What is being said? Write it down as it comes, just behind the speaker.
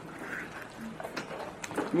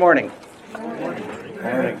Good morning.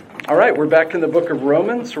 Morning. All right, we're back in the book of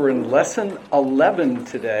Romans. We're in lesson 11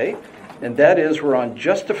 today, and that is we're on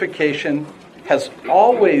justification has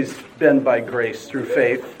always been by grace through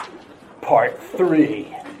faith, part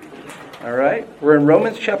 3. All right, we're in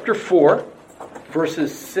Romans chapter 4,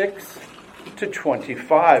 verses 6 to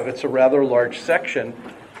 25. It's a rather large section,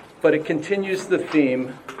 but it continues the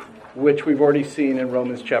theme which we've already seen in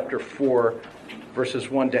Romans chapter 4, verses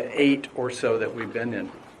 1 to 8 or so that we've been in.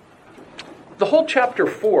 The whole chapter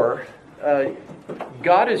 4,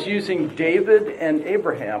 God is using David and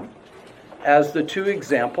Abraham as the two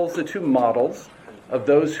examples, the two models of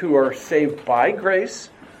those who are saved by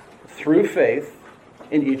grace through faith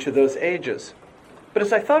in each of those ages. But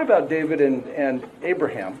as I thought about David and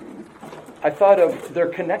Abraham, I thought of their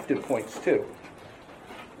connected points too.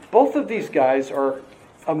 Both of these guys are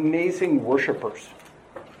amazing worshipers.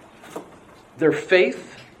 Their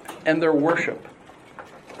faith and their worship.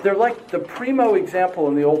 They're like the primo example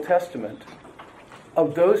in the Old Testament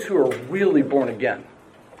of those who are really born again.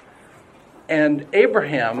 And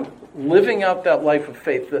Abraham living out that life of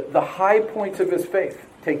faith, the high points of his faith,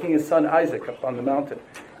 taking his son Isaac up on the mountain.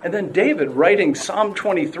 And then David writing Psalm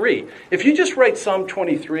 23. If you just write Psalm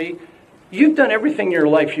 23, you've done everything in your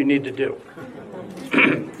life you need to do.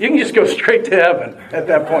 You can just go straight to heaven at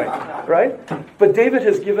that point, right? But David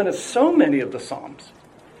has given us so many of the Psalms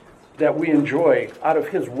that we enjoy out of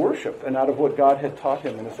his worship and out of what God had taught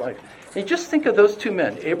him in his life. And you just think of those two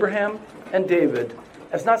men, Abraham and David,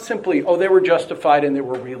 as not simply, they were justified and they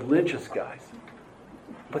were religious guys.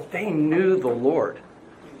 But they knew the Lord.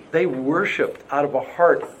 They worshiped out of a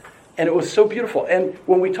heart. And it was so beautiful. And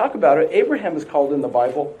when we talk about it, Abraham is called in the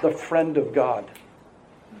Bible the friend of God.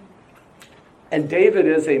 And David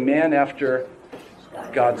is a man after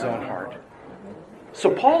God's own heart. So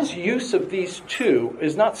Paul's use of these two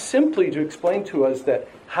is not simply to explain to us that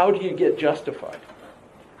how do you get justified?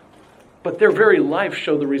 But their very life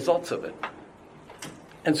show the results of it.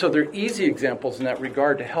 And so they're easy examples in that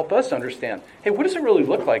regard to help us understand, hey, what does it really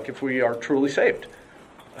look like if we are truly saved?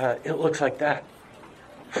 It looks like that.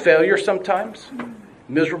 Failure sometimes,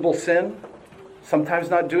 miserable sin, sometimes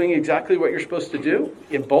not doing exactly what you're supposed to do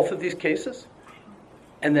in both of these cases.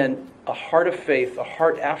 And then a heart of faith, a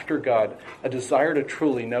heart after God, a desire to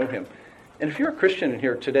truly know Him. And if you're a Christian in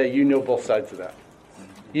here today, you know both sides of that.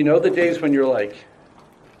 You know the days when you're like,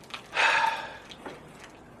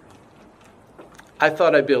 I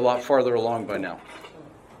thought I'd be a lot farther along by now.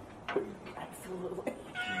 Absolutely.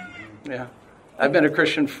 Yeah. I've been a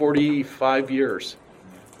Christian 45 years.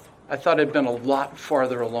 I thought I'd been a lot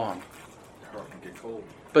farther along.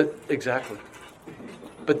 But exactly.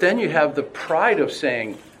 But then you have the pride of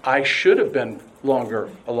saying, I should have been longer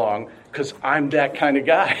along because I'm that kind of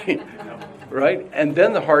guy. Right? And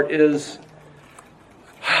then the heart is,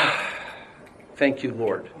 thank you,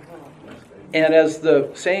 Lord. And as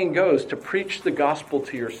the saying goes, to preach the gospel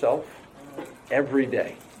to yourself every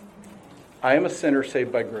day. I am a sinner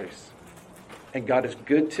saved by grace. And God is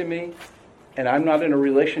good to me. And I'm not in a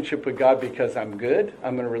relationship with God because I'm good.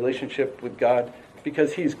 I'm in a relationship with God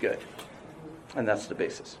because He's good. And that's the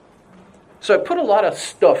basis. So I put a lot of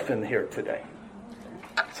stuff in here today.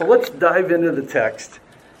 So let's dive into the text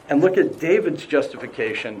and look at David's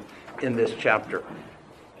justification in this chapter.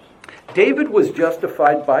 David was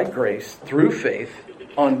justified by grace through faith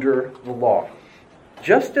under the law.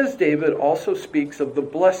 Just as David also speaks of the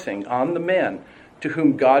blessing on the man to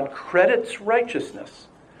whom God credits righteousness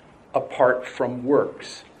apart from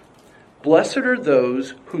works. Blessed are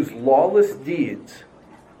those whose lawless deeds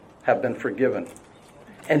have been forgiven,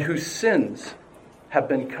 and whose sins have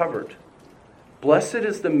been covered. Blessed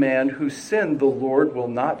is the man whose sin the Lord will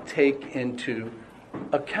not take into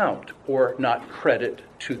account or not credit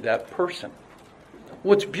to that person.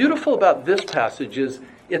 What's beautiful about this passage is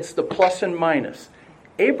it's the plus and minus.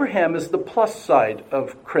 Abraham is the plus side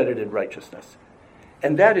of credited righteousness.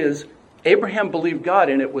 And that is, Abraham believed God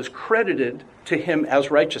and it was credited to him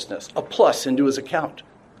as righteousness, a plus into his account.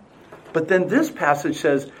 But then this passage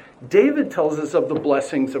says, David tells us of the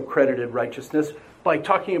blessings of credited righteousness by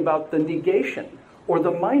talking about the negation or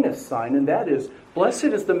the minus sign, and that is, blessed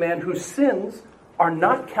is the man whose sins are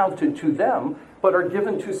not counted to them, but are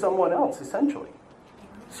given to someone else, essentially.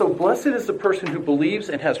 So blessed is the person who believes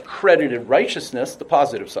and has credited righteousness, the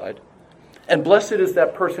positive side, and blessed is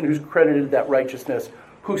that person who's credited that righteousness,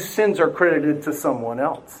 whose sins are credited to someone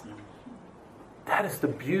else. That is the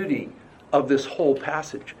beauty of this whole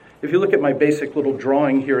passage. If you look at my basic little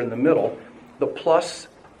drawing here in the middle, the plus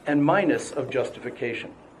and minus of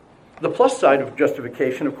justification. The plus side of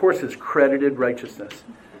justification, of course, is credited righteousness.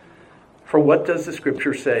 For what does the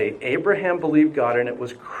scripture say? Abraham believed God, and it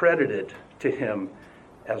was credited to him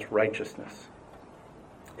as righteousness.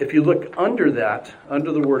 If you look under that,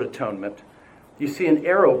 under the word atonement, you see an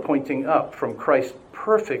arrow pointing up from Christ's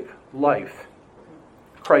perfect life.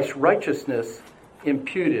 Christ's righteousness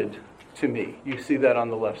imputed to me. You see that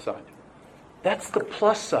on the left side. That's the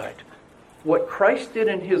plus side. What Christ did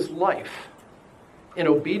in his life, in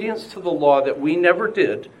obedience to the law that we never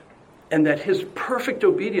did, and that his perfect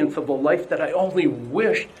obedience of the life that I only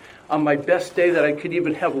wished on my best day that I could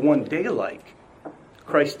even have one day like,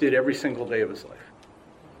 Christ did every single day of his life.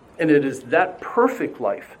 And it is that perfect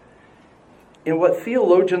life in what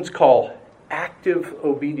theologians call active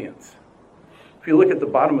obedience. If you look at the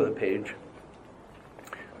bottom of the page,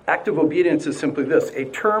 active obedience is simply this: a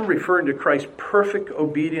term referring to Christ's perfect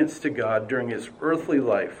obedience to God during his earthly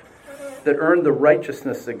life that earned the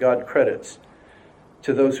righteousness that God credits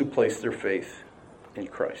to those who place their faith in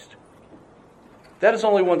Christ. That is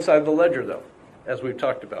only one side of the ledger, though, as we've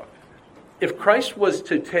talked about. If Christ was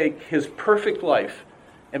to take his perfect life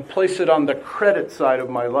and place it on the credit side of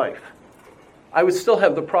my life, I would still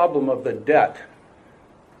have the problem of the debt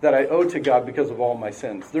that I owe to God because of all my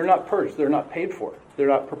sins. They're not purged. They're not paid for. They're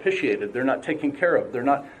not propitiated. They're not taken care of.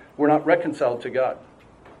 We're not reconciled to God.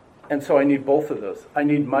 And so I need both of those. I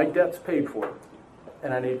need my debts paid for,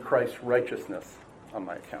 and I need Christ's righteousness on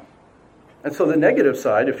my account. And so the negative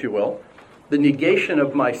side, if you will, the negation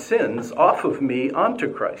of my sins off of me onto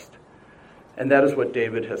Christ. And that is what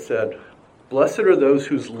David has said. Blessed are those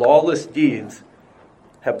whose lawless deeds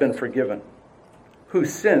have been forgiven,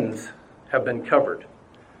 whose sins have been covered.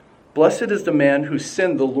 Blessed is the man whose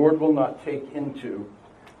sin the Lord will not take into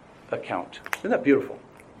account. Isn't that beautiful?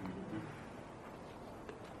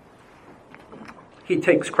 He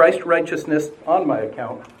takes Christ's righteousness on my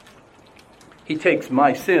account. He takes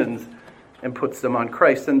my sins and puts them on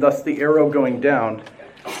Christ, and thus the arrow going down,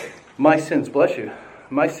 my sins, bless you,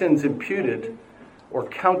 my sins imputed or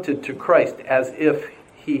counted to Christ as if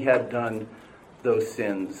he had done those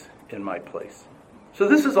sins in my place. So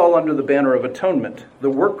this is all under the banner of atonement, the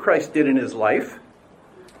work Christ did in his life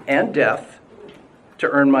and death to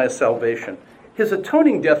earn my salvation. His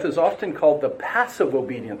atoning death is often called the passive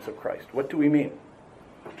obedience of Christ. What do we mean?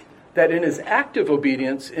 That in his active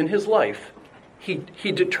obedience in his life,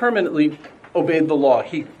 he determinedly obeyed the law.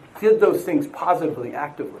 He did those things positively,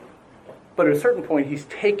 actively. But at a certain point, he's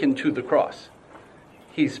taken to the cross.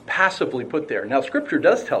 He's passively put there. Now, Scripture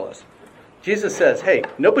does tell us. Jesus says, hey,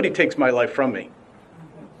 nobody takes my life from me.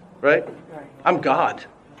 Right? I'm God.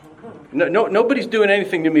 Nobody's doing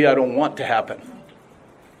anything to me I don't want to happen.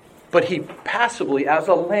 But he passively, as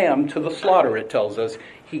a lamb to the slaughter, it tells us,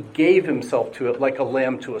 he gave himself to it like a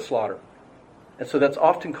lamb to a slaughter. And so that's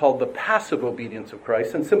often called the passive obedience of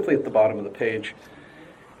Christ. And simply at the bottom of the page,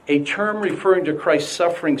 a term referring to Christ's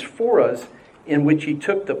sufferings for us, in which he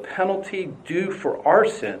took the penalty due for our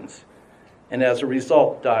sins, and as a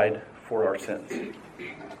result died for our sins.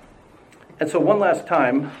 And so one last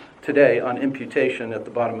time today on imputation at the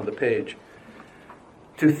bottom of the page,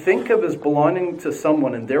 to think of as belonging to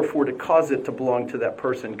someone and therefore to cause it to belong to that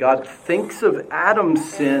person. God thinks of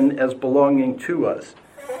Adam's sin as belonging to us,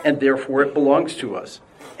 and therefore it belongs to us.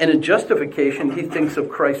 And in justification, he thinks of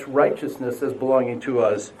Christ's righteousness as belonging to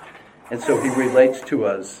us, and so he relates to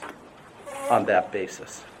us on that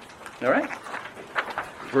basis. All right?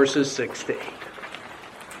 Verses 6 to 8.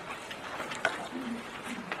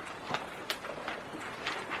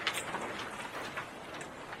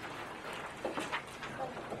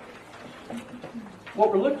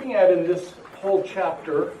 What we're looking at in this whole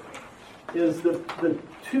chapter is the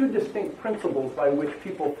two distinct principles by which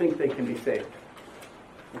people think they can be saved.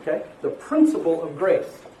 Okay? The principle of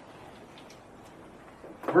grace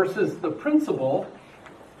versus the principle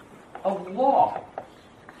of law.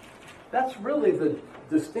 That's really the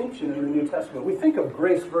distinction in the New Testament. We think of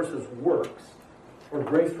grace versus works, or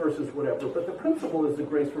grace versus whatever, but the principle is the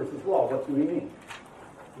grace versus law. What do we mean?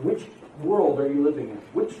 Which world are you living in?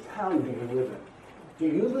 Which town do you live in? Do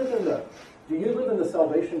you live in the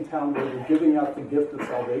salvation town where they're giving out the gift of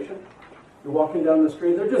salvation? You're walking down the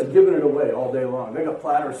street, they're just giving it away all day long. They got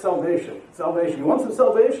platters, salvation. You want some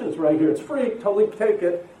salvation? It's right here. It's free. Totally take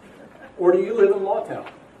it. Or do you live in Lawtown?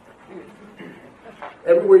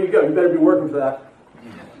 Everywhere you go, you better be working for that.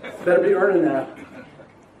 You better be earning that.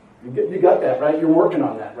 You got that, right? You're working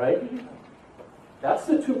on that, right? That's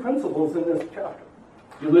the two principles in this chapter.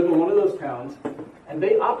 You live in one of those towns, and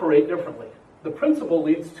they operate differently. The principle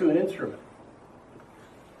leads to an instrument.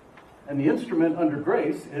 And the instrument under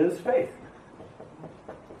grace is faith.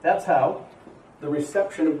 That's how the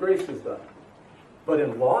reception of grace is done. But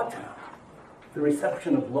in Lawtown, the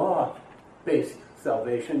reception of law grace-based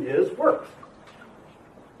salvation is works.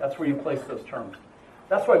 That's where you place those terms.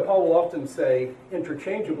 That's why Paul will often say,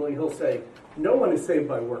 interchangeably, he'll say, no one is saved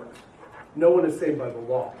by works. No one is saved by the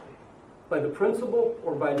law, by the principle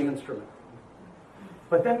or by the instrument.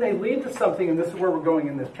 But then they lead to something, and this is where we're going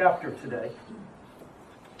in this chapter today.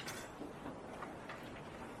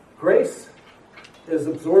 Grace is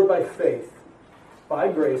absorbed by faith,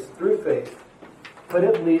 by grace, through faith, but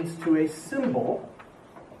it leads to a symbol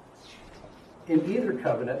in either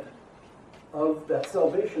covenant of that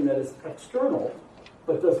salvation that is external,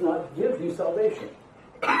 but does not give you salvation.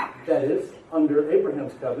 That is, under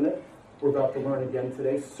Abraham's covenant, we're about to learn again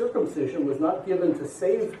today, circumcision was not given to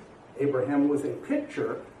save Abraham. It was a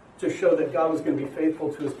picture to show that God was going to be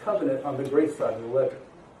faithful to his covenant on the grace side of the ledger.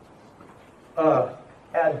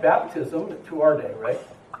 Add baptism to our day, right?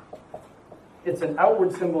 It's an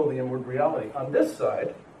outward symbol of the inward reality. On this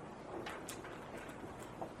side,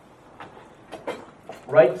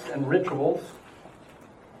 rites and rituals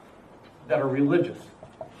that are religious.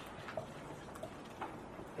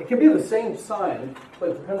 It can be the same sign, but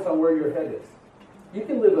it depends on where your head is. You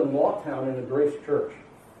can live in Lawtown in a Grace church,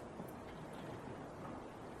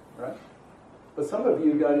 right? But some of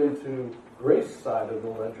you got into Grace side of the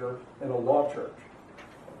ledger in a law church.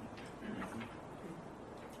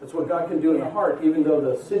 That's what God can do in the heart, even though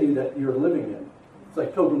the city that you're living in. It's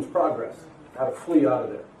like Pilgrim's Progress, how to flee out of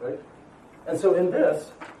there, right? And so in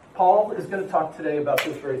this, Paul is going to talk today about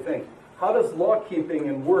this very thing. How does law-keeping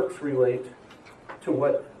and works relate to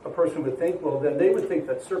what a person would think? Well, then they would think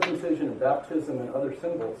that circumcision and baptism and other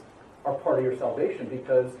symbols are part of your salvation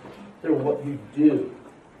because they're what you do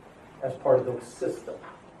as part of the system.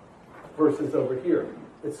 Versus over here,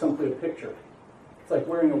 it's simply a picture. It's like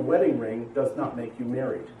wearing a wedding ring does not make you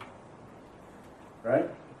married. Right?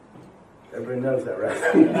 Everybody knows that, right?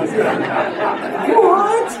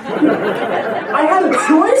 What? I had a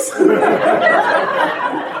choice?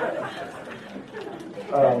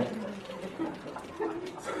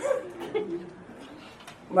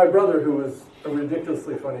 My brother, who was a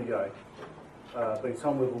ridiculously funny guy, but he's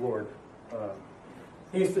home with the Lord,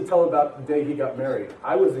 he used to tell about the day he got married.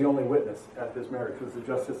 I was the only witness at his marriage. It was the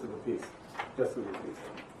justice of the peace. Justice of the peace.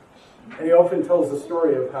 And he often tells the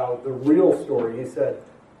story of how, the real story, he said,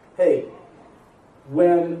 hey,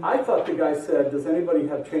 when I thought the guy said, does anybody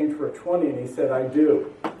have change for a 20? And he said, I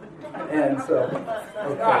do. And so,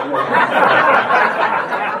 okay.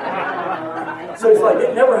 So he's like,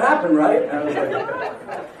 it never happened, right? And I was like, okay.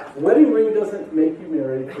 Wedding ring doesn't make you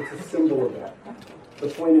married. It's a symbol of that. The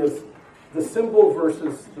point is, the symbol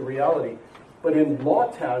versus the reality. But in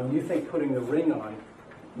Lawtown, you think putting the ring on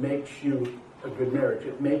makes you a good marriage.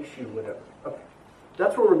 It makes you whatever. Okay.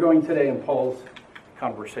 That's where we're going today in Paul's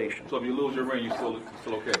conversation. So if you lose your ring, you're still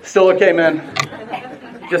okay? Still okay, man.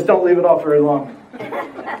 Just don't leave it off very long.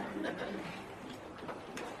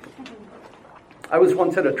 I was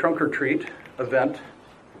once at a trunk or treat event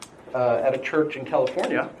at a church in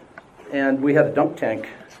California, and we had a dunk tank.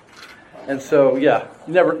 And so, yeah,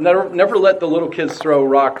 never let the little kids throw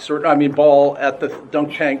rocks ball at the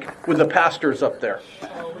dunk tank with the pastors up there.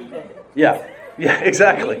 Yeah,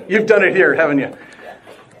 exactly. You've done it here, haven't you?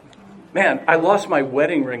 Man, I lost my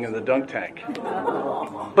wedding ring in the dunk tank.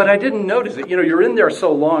 But I didn't notice it. You know, you're in there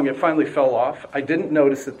so long, it finally fell off. I didn't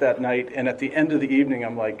notice it that night, and at the end of the evening,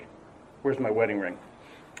 I'm like, where's my wedding ring?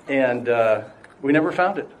 And we never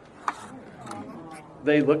found it.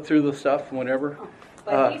 They looked through the stuff and whatever.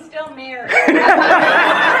 But he's still married.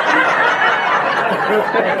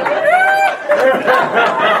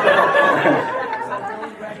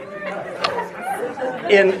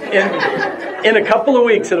 In a couple of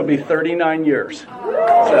weeks, it'll be 39 years. So, there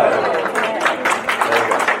you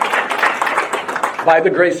go. By the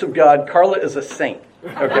grace of God, Carla is a saint.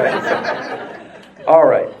 Okay. So, all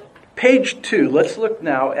right. Page 2. Let's look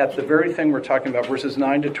now at the very thing we're talking about, verses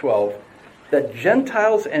 9 to 12. That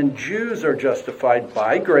Gentiles and Jews are justified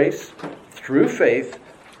by grace through faith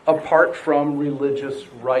apart from religious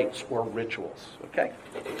rites or rituals. Okay?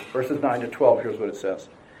 Verses 9 to 12, here's what it says.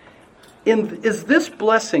 Is this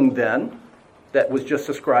blessing then, that was just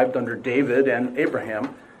described under David and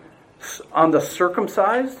Abraham, on the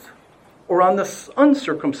circumcised or on the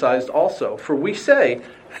uncircumcised also? For we say,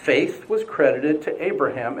 faith was credited to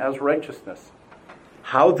Abraham as righteousness.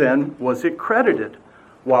 How then was it credited?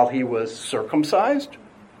 While he was circumcised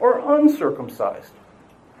or uncircumcised?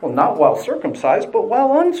 Well, not while circumcised, but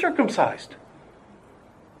while uncircumcised.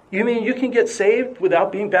 You mean you can get saved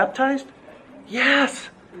without being baptized? Yes.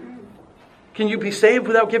 Can you be saved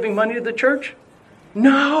without giving money to the church?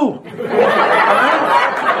 No.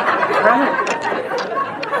 Right.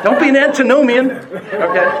 Don't be an antinomian.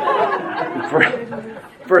 Okay.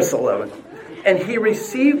 Verse 11. And he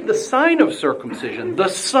received the sign of circumcision. The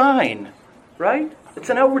sign, right? It's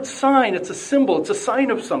an outward sign. It's a symbol. It's a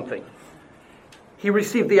sign of something. He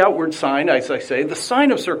received the outward sign, as I say, the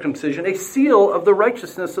sign of circumcision, a seal of the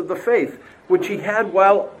righteousness of the faith, which he had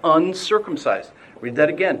while uncircumcised. Read that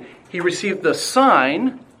again. He received the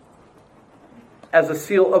sign as a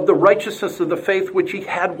seal of the righteousness of the faith, which he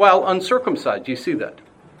had while uncircumcised. Do you see that?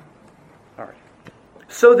 All right.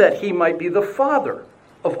 So that he might be the father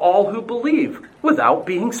of all who believe without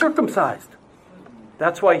being circumcised.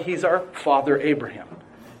 That's why he's our father Abraham.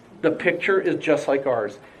 The picture is just like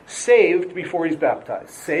ours. Saved before he's baptized.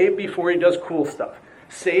 Saved before he does cool stuff.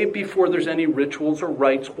 Saved before there's any rituals or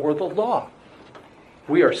rites or the law.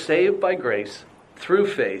 We are saved by grace through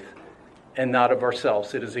faith and not of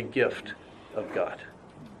ourselves. It is a gift of God.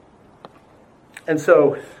 And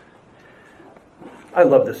so, I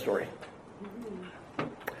love this story.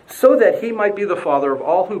 So that he might be the father of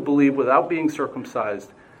all who believe without being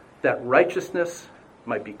circumcised, that righteousness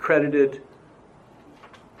might be credited.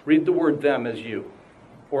 Read the word them as you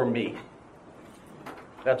or me.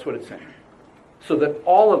 That's what it's saying. So that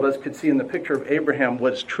all of us could see in the picture of Abraham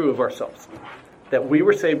what's true of ourselves. That we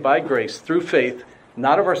were saved by grace through faith,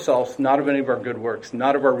 not of ourselves, not of any of our good works,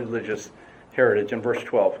 not of our religious heritage. In verse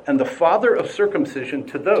 12. And the father of circumcision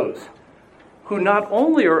to those who not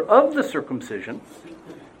only are of the circumcision,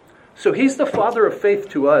 so he's the father of faith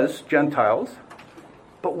to us, Gentiles,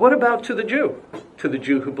 but what about to the Jew? To the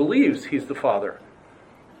Jew who believes he's the father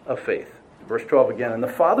of faith. Verse 12 again. And the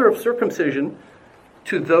father of circumcision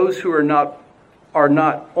to those who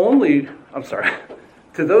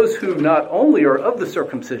to those who not only are of the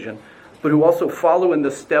circumcision, but who also follow in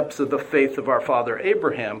the steps of the faith of our father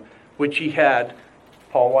Abraham, which he had,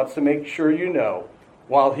 Paul wants to make sure you know,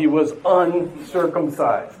 while he was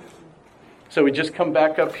uncircumcised. So we just come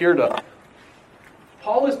back up here to,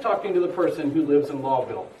 Paul is talking to the person who lives in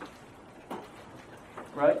Lawville.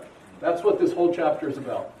 Right? That's what this whole chapter is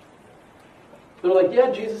about. They're like,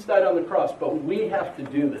 yeah, Jesus died on the cross, but we have to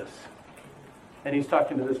do this. And he's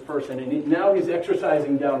talking to this person, and now he's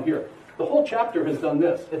exercising down here. The whole chapter has done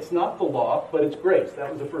this. It's not the law, but it's grace. That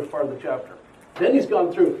was the first part of the chapter. Then he's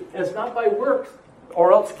gone through, and it's not by works,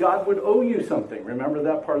 or else God would owe you something. Remember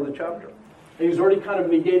that part of the chapter. And he's already kind of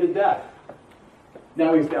negated that.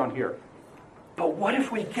 Now he's down here. But what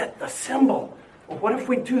if we get the symbol? Or what if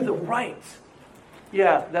we do the rites?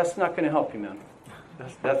 Yeah, that's not going to help you, man.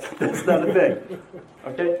 That's not a thing.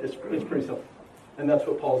 Okay? It's pretty simple. And that's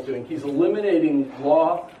what Paul's doing. He's eliminating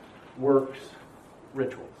law, works,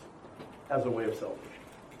 rituals as a way of salvation.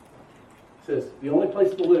 He says, the only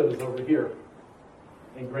place to live is over here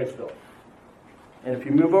in Graceville. And if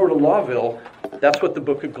you move over to Lawville, that's what the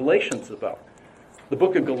book of Galatians is about. The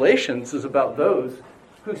book of Galatians is about those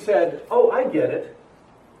who said, oh, I get it.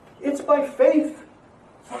 It's by faith.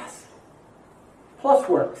 Yes. Plus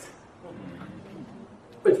works.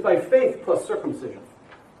 It's by faith plus circumcision.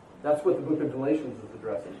 That's what the book of Galatians is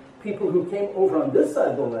addressing. People who came over on this side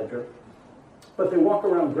of the ledger, but they walk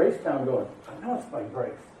around Gracetown going, I know it's by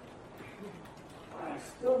grace. But I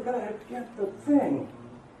still got to get the thing.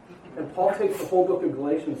 And Paul takes the whole book of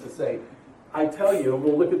Galatians to say, I tell you, and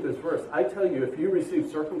we'll look at this verse, I tell you, if you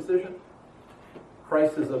receive circumcision,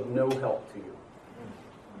 Christ is of no help to you.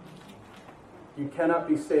 You cannot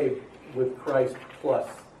be saved with Christ plus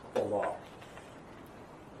the law.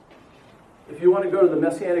 If you want to go to the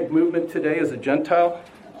Messianic movement today as a Gentile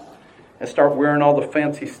and start wearing all the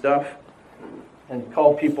fancy stuff and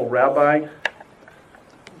call people rabbi,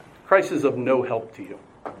 Christ is of no help to you.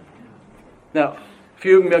 Now, a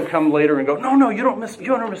few may come later and go, no, you don't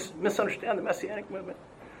misunderstand the Messianic movement.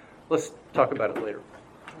 Let's talk about it later.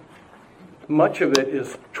 Much of it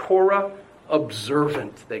is Torah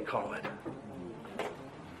observant, they call it.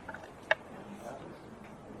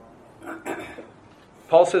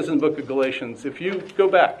 Paul says in the book of Galatians, if you go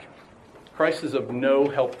back, Christ is of no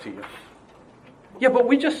help to you. Yeah, but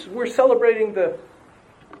we're celebrating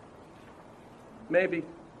maybe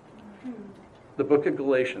the book of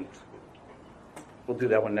Galatians. We'll do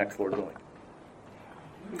that one next, Lord willing.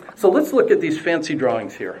 So let's look at these fancy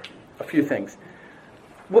drawings here. A few things.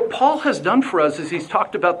 What Paul has done for us is he's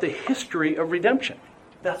talked about the history of redemption.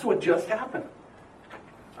 That's what just happened.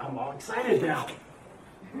 I'm all excited now.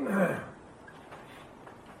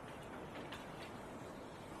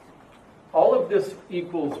 All of this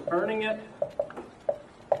equals earning it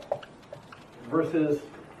versus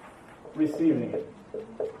receiving it.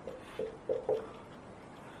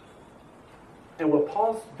 And what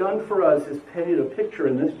Paul's done for us is painted a picture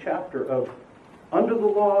in this chapter of under the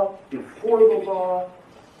law, before the law,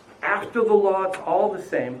 after the law, it's all the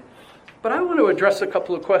same. But I want to address a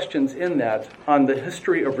couple of questions in that on the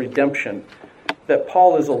history of redemption that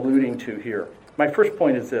Paul is alluding to here. My first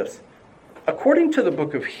point is this. According to the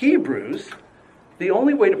book of Hebrews, the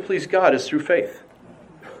only way to please God is through faith.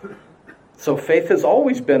 So faith has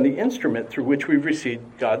always been the instrument through which we've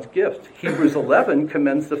received God's gift. Hebrews 11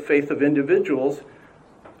 commends the faith of individuals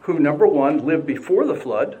who, number one, lived before the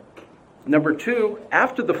flood, number two,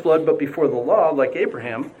 after the flood but before the law, like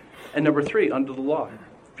Abraham, and number three, under the law.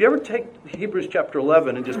 If you ever take Hebrews chapter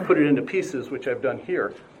 11 and just put it into pieces, which I've done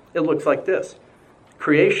here, it looks like this.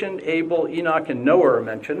 Creation, Abel, Enoch, and Noah are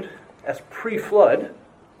mentioned as pre-flood,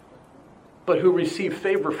 but who received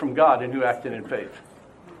favor from God and who acted in faith.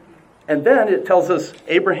 And then it tells us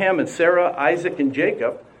Abraham and Sarah, Isaac and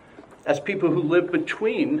Jacob as people who lived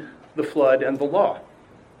between the flood and the law.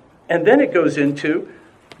 And then it goes into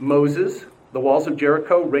Moses, the walls of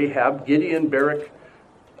Jericho, Rahab, Gideon, Barak,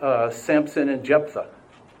 Samson, and Jephthah.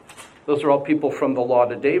 Those are all people from the law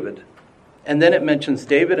to David. And then it mentions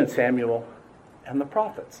David and Samuel and the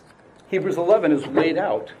prophets. Hebrews 11 is laid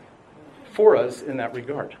out for us in that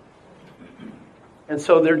regard. And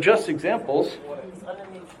so they're just examples.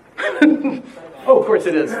 Oh, of course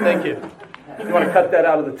it is. Thank you. You want to cut that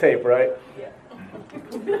out of the tape, right?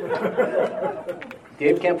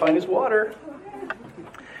 Dave can't find his water.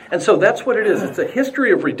 And so that's what it is. It's a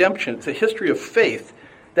history of redemption. It's a history of faith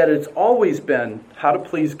that it's always been how to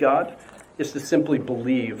please God is to simply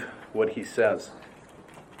believe what he says.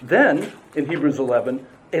 Then, in Hebrews 11,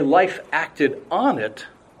 a life acted on it,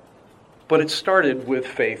 but it started with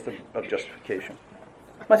faith of justification.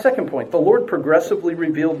 My second point, the Lord progressively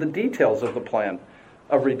revealed the details of the plan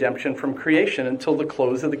of redemption from creation until the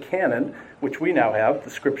close of the canon, which we now have. The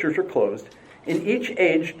scriptures are closed. In each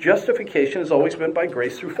age, justification has always been by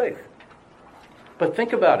grace through faith. But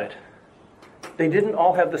think about it. They didn't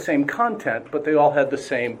all have the same content, but they all had the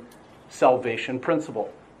same salvation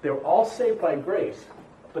principle. They were all saved by grace,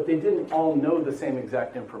 but they didn't all know the same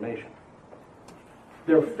exact information.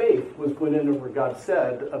 Their faith was put into what God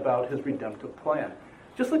said about his redemptive plan.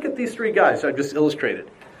 Just look at these three guys I just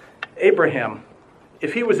illustrated. Abraham,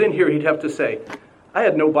 if he was in here, he'd have to say, I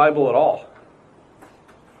had no Bible at all.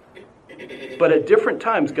 But at different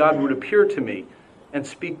times, God would appear to me and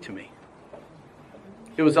speak to me.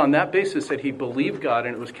 It was on that basis that he believed God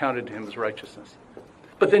and it was counted to him as righteousness.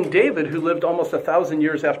 But then David, who lived almost 1,000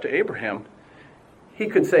 years after Abraham, he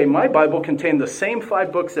could say, my Bible contained the same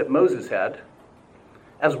 5 books that Moses had,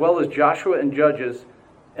 as well as Joshua and Judges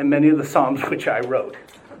and many of the Psalms which I wrote.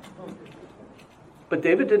 But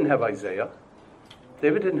David didn't have Isaiah.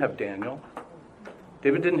 David didn't have Daniel.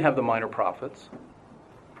 David didn't have the minor prophets.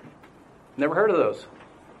 Never heard of those.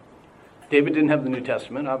 David didn't have the New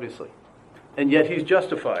Testament, obviously. And yet he's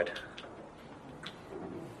justified.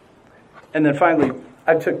 And then finally,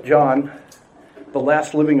 I took John, the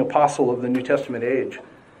last living apostle of the New Testament age.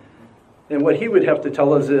 And what he would have to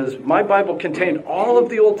tell us is, my Bible contained all of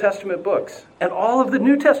the Old Testament books and all of the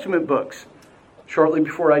New Testament books. Shortly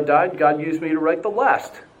before I died, God used me to write the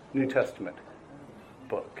last New Testament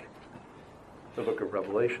book, the book of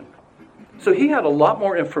Revelation. So he had a lot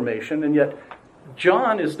more information, and yet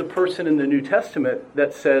John is the person in the New Testament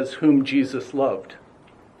that says whom Jesus loved.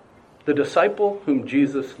 The disciple whom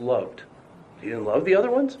Jesus loved. He didn't love the other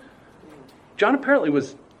ones. John apparently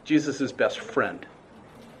was Jesus' best friend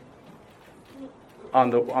on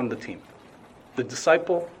the team. The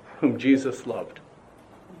disciple whom Jesus loved.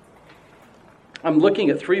 I'm looking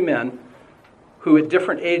at 3 men who at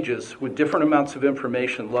different ages, with different amounts of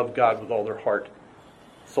information, loved God with all their heart,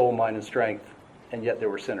 soul, mind, and strength, and yet they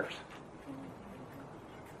were sinners.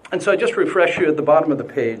 And so I just refresh you at the bottom of the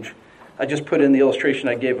page. I just put in the illustration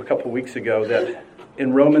I gave a couple weeks ago that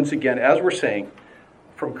in Romans, again, as we're saying,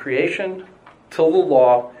 from creation till the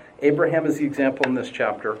law, Abraham is the example in this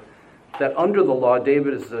chapter, that under the law,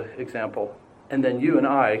 David is the example, and then you and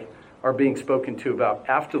I are being spoken to about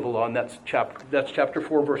after the law, and that's chapter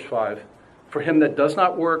 4, verse 5. For him that does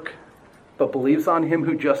not work, but believes on him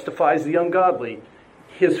who justifies the ungodly,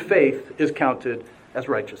 his faith is counted as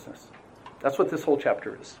righteousness. That's what this whole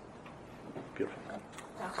chapter is. Beautiful.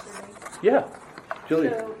 Yeah,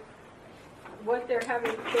 Julia. So, what they're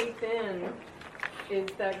having faith in is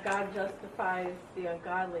that God justifies the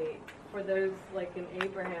ungodly. For those, like in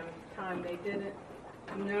Abraham's time, they didn't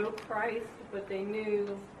know Christ, but they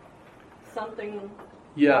knew something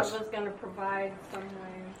Yes. God was going to provide some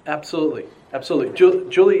way. Absolutely.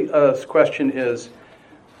 Julie's question is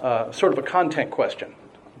sort of a content question.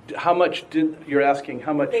 You're asking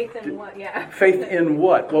how much... Faith in what, yeah. Faith in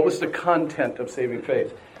what? What was the content of saving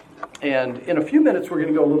faith? And in a few minutes, we're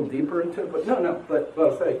going to go a little deeper into it. But but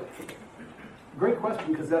I'll say, Great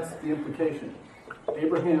question, because that's the implication.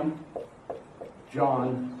 Abraham,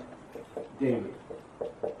 John, David.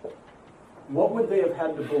 What would they have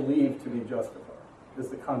had to believe to be justified, is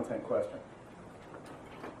the content question.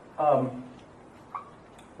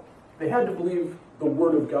 They had to believe the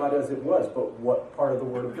Word of God as it was, but what part of the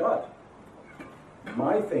Word of God?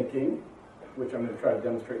 My thinking, which I'm going to try to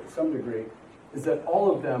demonstrate to some degree, is that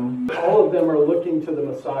all of them are looking to the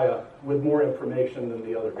Messiah with more information than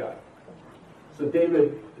the other guy. So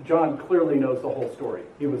John clearly knows the whole story.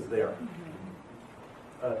 He was there.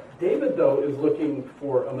 David, though, is looking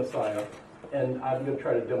for a Messiah, and I'm going to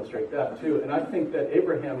try to demonstrate that too. And I think that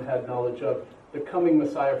Abraham had knowledge of the coming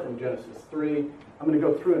Messiah from Genesis 3. I'm going to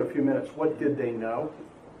go through in a few minutes what did they know.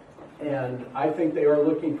 And I think they are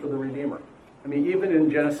looking for the Redeemer. I mean, even in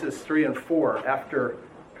Genesis 3 and 4, after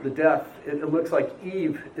the death, it looks like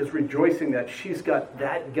Eve is rejoicing that she's got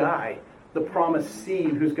that guy, the promised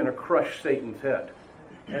seed who's going to crush Satan's head.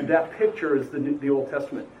 And that picture is the Old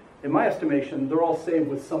Testament. In my estimation, they're all saved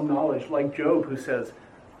with some knowledge, like Job, who says,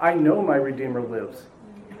 I know my Redeemer lives,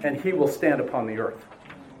 and he will stand upon the earth.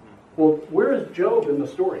 Well, where is Job in the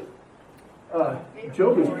story?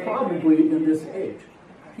 Job is probably in this age.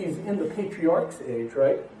 He's in the patriarch's age,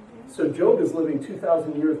 right? So Job is living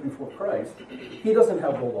 2,000 years before Christ. He doesn't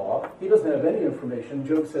have the law. He doesn't have any information.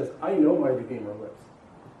 Job says, I know my Redeemer lives,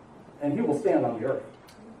 and he will stand on the earth.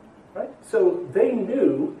 Right? So they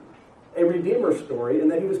knew a Redeemer story and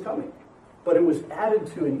that he was coming. But it was added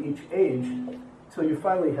to in each age till you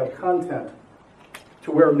finally have content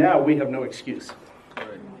to where now we have no excuse.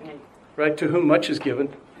 Right? To whom much is given,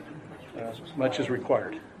 much is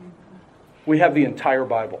required. We have the entire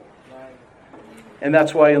Bible. And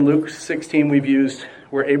that's why in Luke 16 we've used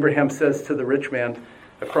where Abraham says to the rich man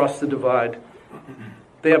across the divide,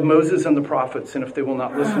 they have Moses and the prophets, and if they will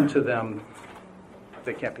not listen to them,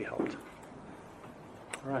 they can't be helped.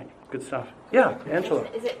 All right, good stuff. Yeah, Angela.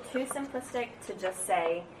 Is it too simplistic to just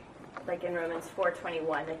say, like in Romans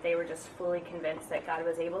 4:21, that they were just fully convinced that God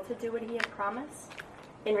was able to do what he had promised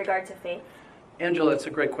in regard to faith? Angela, that's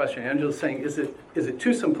a great question. Angela's saying, is it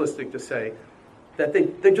too simplistic to say that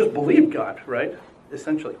they just believe God, right?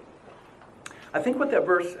 Essentially. I think what that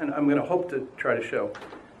verse, and I'm going to hope to try to show,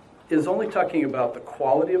 is only talking about the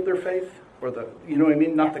quality of their faith, or you know what I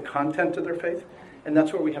mean? Not the content of their faith. And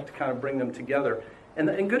that's where we have to kind of bring them together.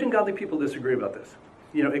 And good and godly people disagree about this.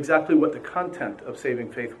 You know, exactly what the content of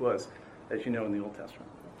saving faith was, as you know in the Old Testament.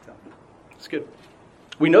 So, it's good.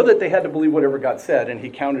 We know that they had to believe whatever God said, and he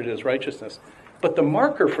counted it as righteousness. But the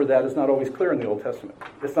marker for that is not always clear in the Old Testament.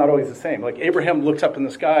 It's not always the same. Like Abraham looks up in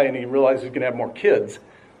the sky and he realizes he's going to have more kids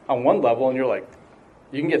on one level, and you're like,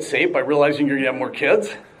 you can get saved by realizing you're going to have more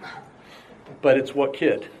kids? But it's what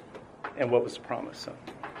kid and what was the promise. So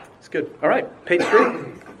it's good. All right, page 3.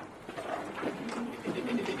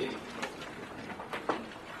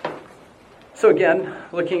 So again,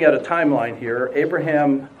 looking at a timeline here,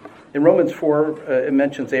 Abraham, in Romans 4, it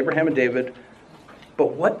mentions Abraham and David.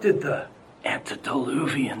 But what did the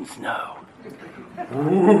antediluvians know?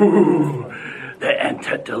 Ooh, the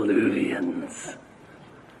antediluvians.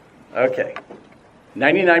 Okay.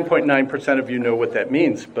 99.9% of you know what that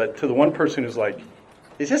means, but to the one person who's like,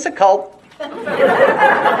 is this a cult? Right?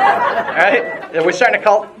 Are we starting a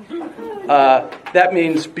cult? That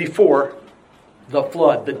means before the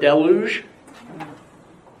flood, the deluge,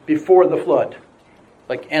 before the flood.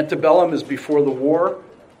 Like antebellum is before the war,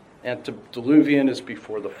 antediluvian is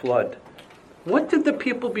before the flood. What did the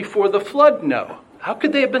people before the flood know? How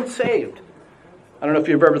could they have been saved? I don't know if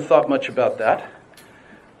you've ever thought much about that.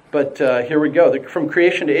 But here we go. From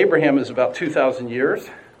creation to Abraham is about 2,000 years.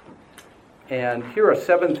 And here are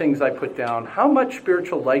 7 things I put down. How much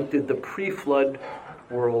spiritual light did the pre-flood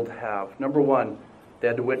world have? Number 1, they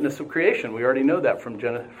had the witness of creation. We already know that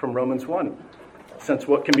from Romans 1. Since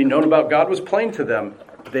what can be known about God was plain to them,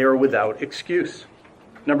 they are without excuse.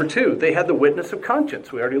 Number 2, they had the witness of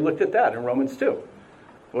conscience. We already looked at that in Romans 2.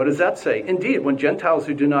 What does that say? Indeed, when Gentiles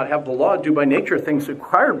who do not have the law do by nature things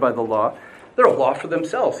required by the law, they're a law for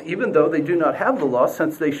themselves, even though they do not have the law,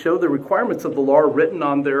 since they show the requirements of the law are written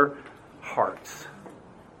on their hearts.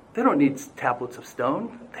 They don't need tablets of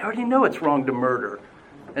stone. They already know it's wrong to murder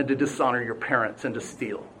and to dishonor your parents and to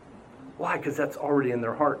steal. Why? Because that's already in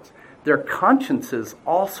their hearts. Their consciences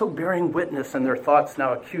also bearing witness and their thoughts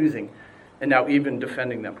now accusing and now even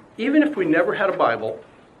defending them. Even if we never had a Bible,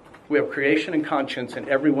 we have creation and conscience, and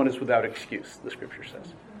everyone is without excuse, the scripture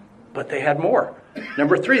says. But they had more.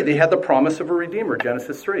 Number 3, they had the promise of a Redeemer,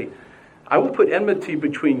 Genesis 3. I will put enmity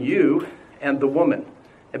between you and the woman,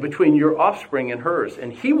 and between your offspring and hers,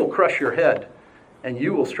 and he will crush your head, and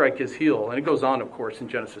you will strike his heel. And it goes on, of course, in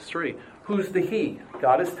Genesis 3. Who's the he?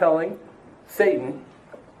 God is telling Satan,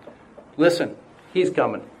 listen, he's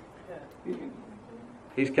coming.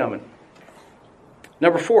 He's coming.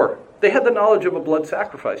 Number 4, they had the knowledge of a blood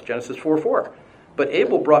sacrifice, Genesis 4:4. But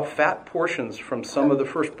Abel brought fat portions from some of the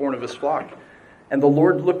firstborn of his flock. And the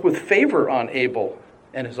Lord looked with favor on Abel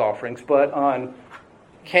and his offerings, but on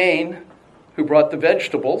Cain, who brought the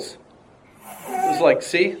vegetables, it was like,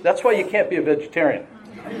 see, that's why you can't be a vegetarian.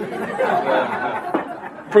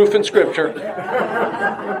 Proof in Scripture.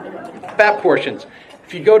 Fat portions.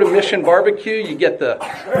 If you go to Mission Barbecue, you get the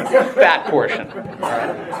fat portion. All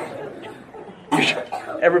right.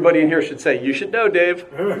 Everybody in here should say, you should know, Dave.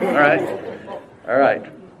 All right. All right.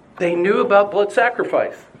 They knew about blood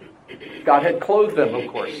sacrifice. God had clothed them, of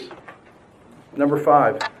course. Number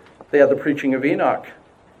 5, they had the preaching of Enoch.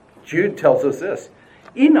 Jude tells us this.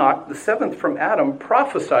 Enoch, the 7th from Adam,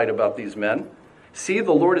 prophesied about these men. See,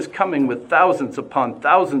 the Lord is coming with thousands upon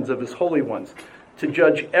thousands of his holy ones to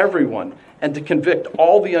judge everyone and to convict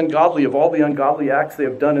all the ungodly of all the ungodly acts they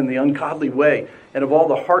have done in the ungodly way and of all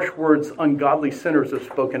the harsh words ungodly sinners have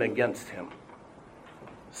spoken against him.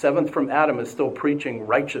 7th from Adam is still preaching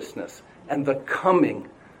righteousness and the coming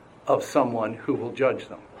of someone who will judge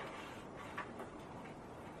them.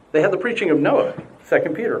 They had the preaching of Noah, 2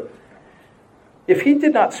 Peter. If he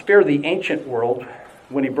did not spare the ancient world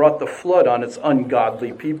when he brought the flood on its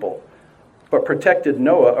ungodly people, but protected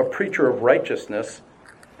Noah, a preacher of righteousness,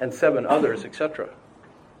 and 7 others, etc.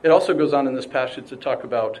 It also goes on in this passage to talk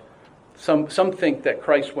about, some think that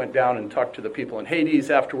Christ went down and talked to the people in Hades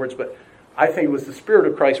afterwards, but I think it was the Spirit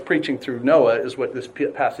of Christ preaching through Noah, is what this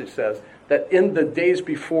passage says, that in the days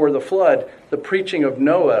before the flood, the preaching of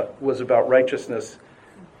Noah was about righteousness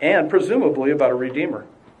and presumably about a Redeemer,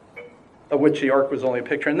 of which the ark was only a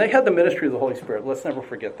picture. And they had the ministry of the Holy Spirit. Let's never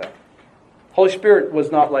forget that. Holy Spirit was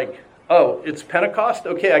not like, oh, it's Pentecost?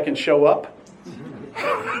 Okay, I can show up.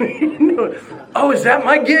 Oh, is that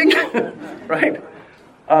my gig? Right?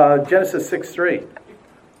 Genesis 6:3.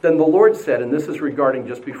 Then the Lord said, and this is regarding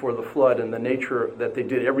just before the flood and the nature that they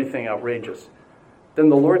did everything outrageous. Then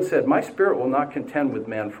the Lord said, my spirit will not contend with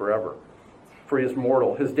man forever, for he is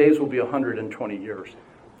mortal. His days will be 120 years.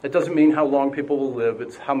 It doesn't mean how long people will live.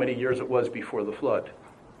 It's how many years it was before the flood.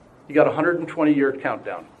 You got a 120-year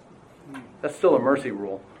countdown. That's still a mercy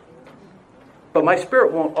rule. But my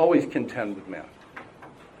spirit won't always contend with man.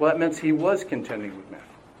 Well, that means he was contending with man,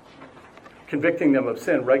 convicting them of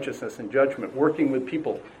sin, righteousness, and judgment, working with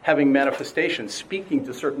people, having manifestations, speaking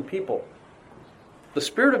to certain people. The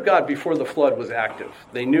Spirit of God before the flood was active.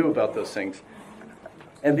 They knew about those things.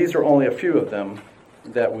 And these are only a few of them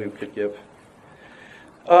that we could give.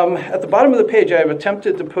 At the bottom of the page, I have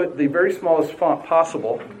attempted to put the very smallest font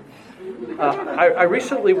possible. I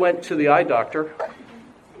recently went to the eye doctor,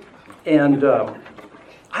 and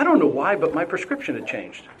I don't know why, but my prescription had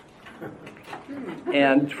changed.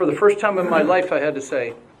 And for the first time in my life, I had to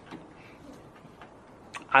say,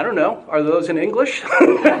 I don't know, are those in English?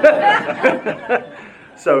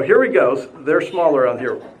 So here we go. They're smaller on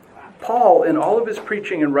here. Paul, in all of his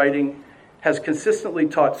preaching and writing, has consistently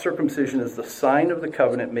taught circumcision as the sign of the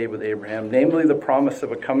covenant made with Abraham, namely the promise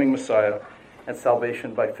of a coming Messiah and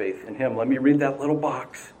salvation by faith in him. Let me read that little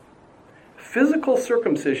box. Physical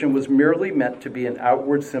circumcision was merely meant to be an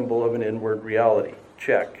outward symbol of an inward reality.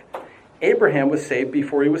 Check. Abraham was saved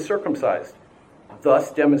before he was circumcised,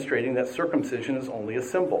 thus demonstrating that circumcision is only a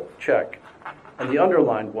symbol. Check. And the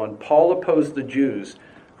underlined one, Paul opposed the Jews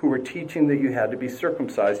who were teaching that you had to be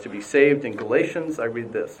circumcised to be saved. In Galatians, I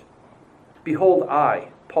read this. Behold, I,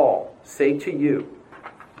 Paul, say to you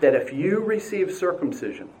that if you receive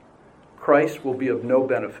circumcision, Christ will be of no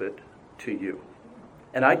benefit to you.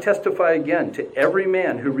 And I testify again to every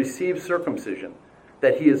man who receives circumcision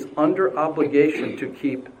that he is under obligation to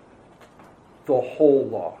keep the whole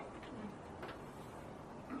law.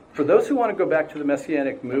 For those who want to go back to the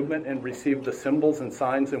Messianic movement and receive the symbols and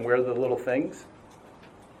signs and wear the little things,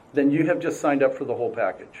 then you have just signed up for the whole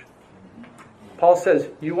package. Paul says,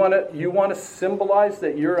 you want to symbolize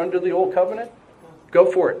that you're under the old covenant?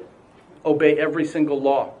 Go for it. Obey every single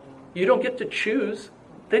law. You don't get to choose.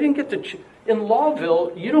 They didn't get to choose. In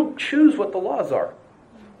Lawville, you don't choose what the laws are.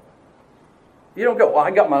 You don't go, well, I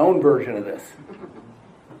got my own version of this.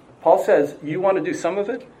 Paul says, you want to do some of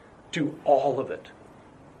it? Do all of it.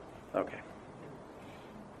 Okay.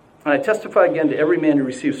 And I testify again to every man who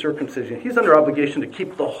receives circumcision. He's under obligation to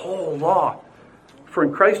keep the whole law. For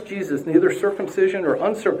in Christ Jesus, neither circumcision or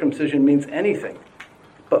uncircumcision means anything,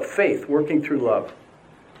 but faith working through love.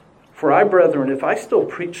 For I, brethren, if I still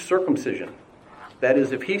preach circumcision, that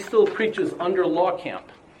is, if he still preaches under law camp,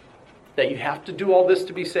 that you have to do all this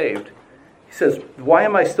to be saved, he says, why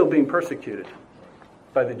am I still being persecuted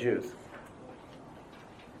by the Jews?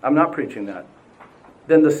 I'm not preaching that.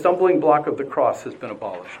 Then the stumbling block of the cross has been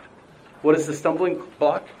abolished. What is the stumbling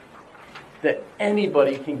block? That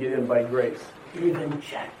anybody can get in by grace, even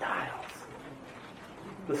Gentiles.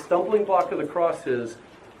 The stumbling block of the cross is,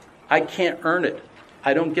 I can't earn it.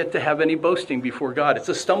 I don't get to have any boasting before God. It's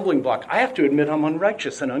a stumbling block. I have to admit I'm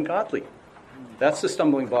unrighteous and ungodly. That's the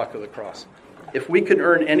stumbling block of the cross. If we could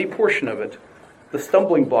earn any portion of it, the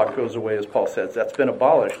stumbling block goes away, as Paul says. That's been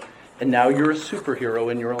abolished. And now you're a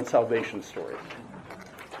superhero in your own salvation story.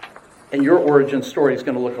 And your origin story is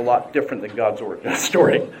going to look a lot different than God's origin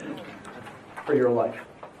story for your life.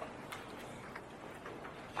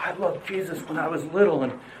 I loved Jesus when I was little,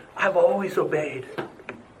 and I've always obeyed.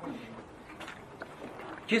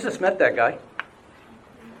 Jesus met that guy.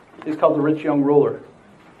 He's called the rich young ruler.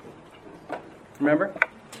 Remember?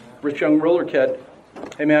 Rich young ruler kid.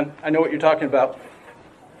 Hey man, I know what you're talking about.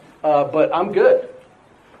 But I'm good.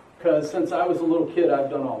 Because since I was a little kid, I've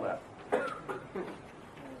done all that.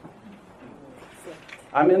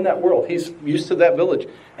 I'm in that world. He's used to that village.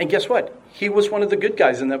 And guess what? He was one of the good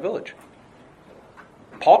guys in that village.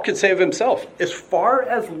 Paul could say of himself, as far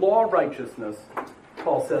as law righteousness,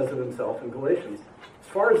 Paul says of himself in Galatians, as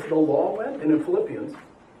far as the law went, and in Philippians,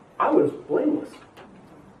 I was blameless.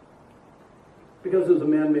 Because it was a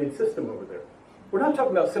man-made system over there. We're not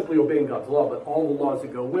talking about simply obeying God's law, but all the laws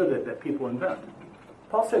that go with it that people invent.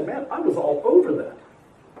 Paul said, man, I was all over that.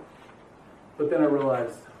 But then I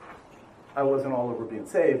realized I wasn't all over being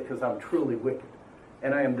saved because I'm truly wicked.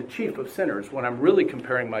 And I am the chief of sinners when I'm really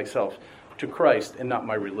comparing myself to Christ and not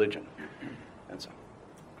my religion. And so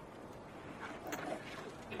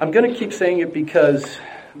I'm going to keep saying it because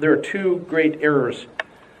there are two great errors.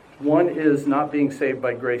 One is not being saved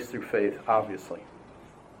by grace through faith, obviously.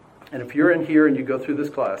 And if you're in here and you go through this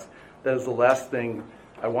class, that is the last thing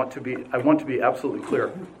I want to be absolutely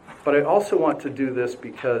clear. But I also want to do this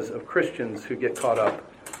because of Christians who get caught up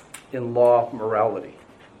in law morality.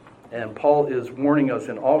 And Paul is warning us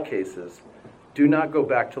in all cases, do not go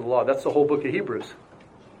back to the law. That's the whole book of Hebrews.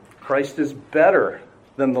 Christ is better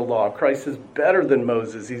than the law. Christ is better than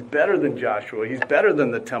Moses. He's better than Joshua. He's better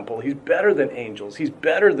than the temple. He's better than angels. He's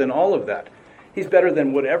better than all of that. He's better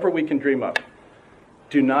than whatever we can dream of.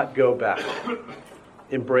 Do not go back.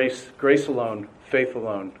 Embrace grace alone, faith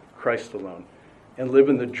alone, Christ alone, and live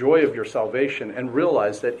in the joy of your salvation and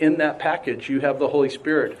realize that in that package you have the Holy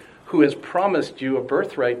Spirit who has promised you a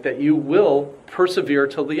birthright that you will persevere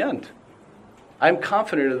till the end. I'm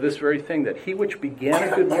confident of this very thing, that he which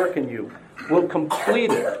began a good work in you will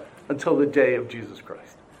complete it until the day of Jesus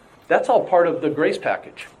Christ. That's all part of the grace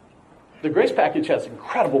package. The grace package has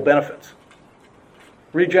incredible benefits.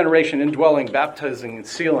 Regeneration, indwelling, baptizing, and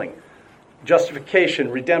sealing. Justification,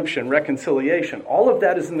 redemption, reconciliation. All of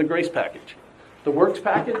that is in the grace package. The works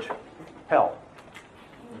package, hell.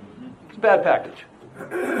 It's a bad package.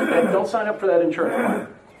 And don't sign up for that insurance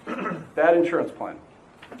plan. Bad insurance plan.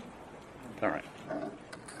 All right.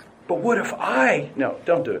 But what if No,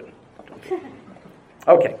 don't do it.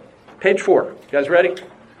 Okay, page 4. You guys ready?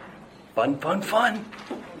 Fun, fun, fun.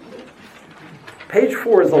 Page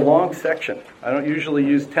 4 is a long section. I don't usually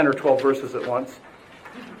use 10 or 12 verses at once.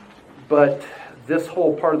 But this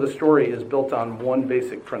whole part of the story is built on one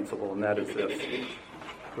basic principle, and that is this.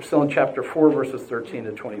 We're still in chapter 4, verses 13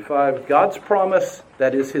 to 25. God's promise,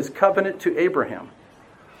 that is his covenant to Abraham,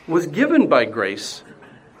 was given by grace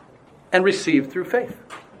and received through faith.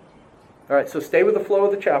 All right, so stay with the flow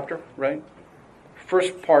of the chapter, right?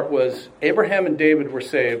 First part was Abraham and David were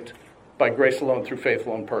saved by grace alone, through faith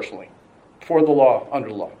alone, personally. For the law, under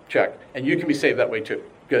the law. Check. And you can be saved that way too.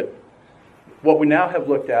 Good. What we now have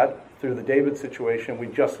looked at through the David situation, we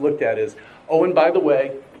just looked at is, oh, and by the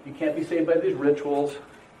way, you can't be saved by these rituals.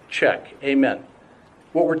 Check. Amen.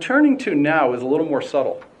 What we're turning to now is a little more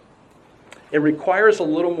subtle. It requires a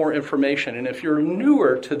little more information. And if you're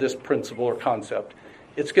newer to this principle or concept,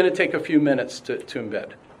 it's going to take a few minutes to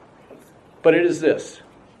embed. But it is this,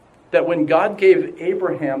 that when God gave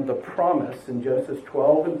Abraham the promise in Genesis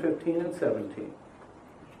 12 and 15 and 17,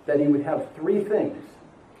 that he would have three things,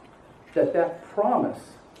 that promise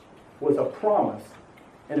was a promise,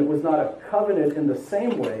 and it was not a covenant in the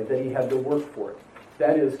same way that he had to work for it.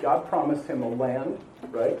 That is, God promised him a land,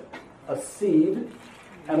 right? A seed,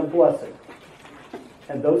 and a blessing.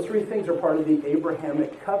 And those three things are part of the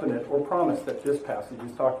Abrahamic covenant or promise that this passage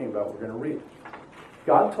is talking about. We're going to read.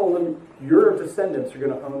 God told him, your descendants are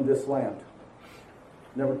going to own this land.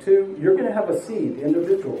 Number 2, you're going to have a seed,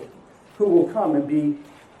 individual, who will come and be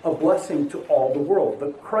a blessing to all the world.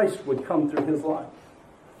 But Christ would come through his line.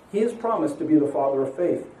 He is promised to be the father of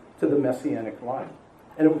faith to the Messianic line.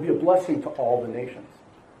 And it would be a blessing to all the nations.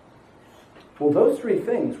 Well, those three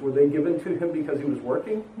things, were they given to him because he was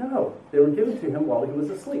working? No. They were given to him while he was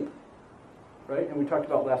asleep. Right? And we talked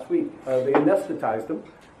about last week. They anesthetized him.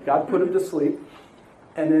 God put him to sleep.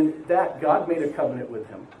 And in that, God made a covenant with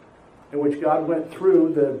him, in which God went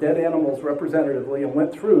through the dead animals representatively and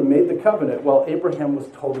went through and made the covenant while Abraham was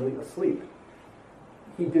totally asleep.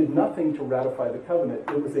 He did nothing to ratify the covenant.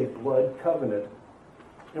 It was a blood covenant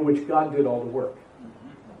in which God did all the work.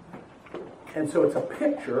 And so it's a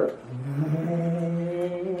picture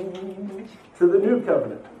to the new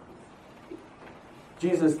covenant.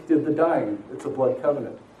 Jesus did the dying. It's a blood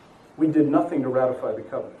covenant. We did nothing to ratify the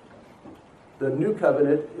covenant. The new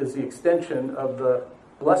covenant is the extension of the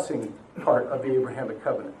blessing part of the Abrahamic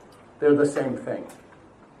covenant. They're the same thing.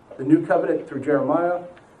 The new covenant through Jeremiah,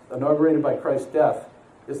 inaugurated by Christ's death,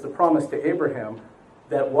 is the promise to Abraham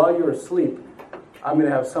that while you're asleep, I'm going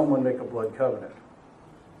to have someone make a blood covenant.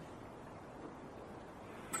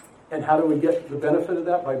 And how do we get the benefit of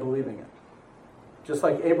that? By believing it. Just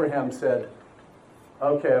like Abraham said,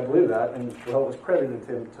 okay, I believe that, and well, it was credited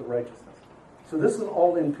to him to righteousness. So this is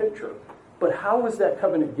all in picture. But how was that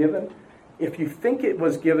covenant given? If you think it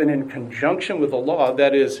was given in conjunction with the law,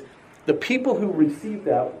 that is, the people who receive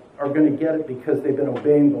that are going to get it because they've been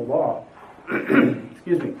obeying the law.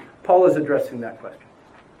 Excuse me. Paul is addressing that question.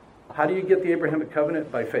 How do you get the Abrahamic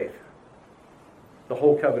covenant? By faith. The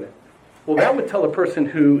whole covenant. Well, that would tell a person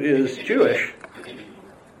who is Jewish,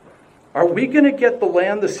 are we going to get the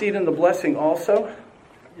land, the seed, and the blessing also?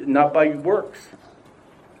 Not by works.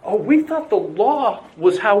 Oh, we thought the law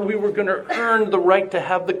was how we were going to earn the right to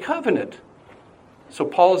have the covenant. So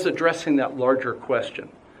Paul is addressing that larger question.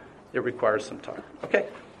 It requires some time. Okay,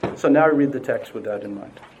 so now I read the text with that in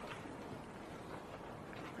mind.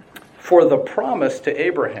 For the promise to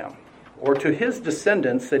Abraham, or to his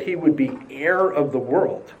descendants, that he would be heir of the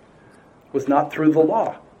world, was not through the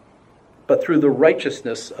law, but through the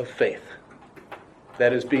righteousness of faith.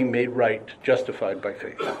 That is, being made right, justified by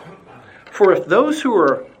faith. For if those who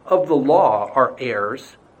are of the law are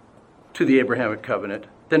heirs to the Abrahamic covenant,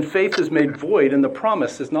 then faith is made void and the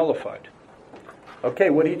promise is nullified. Okay,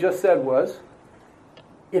 what he just said was,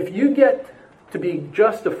 if you get to be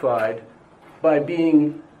justified by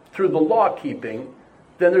being through the law keeping,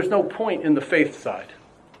 then there's no point in the faith side.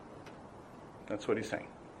 That's what he's saying.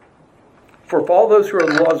 For if all those who are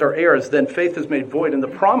in the laws are heirs, then faith is made void and the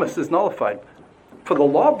promise is nullified. For the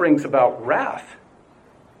law brings about wrath,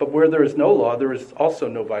 but where there is no law, there is also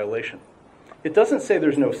no violation. It doesn't say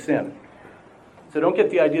there's no sin. So don't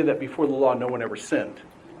get the idea that before the law, no one ever sinned.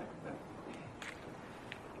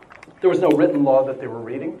 There was no written law that they were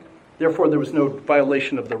reading. Therefore, there was no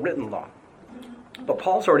violation of the written law. But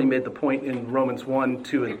Paul's already made the point in Romans 1,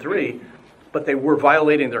 2, and 3, but they were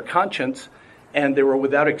violating their conscience, and they were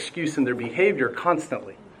without excuse in their behavior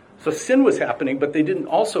constantly. So sin was happening, but they didn't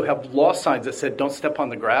also have law signs that said, don't step on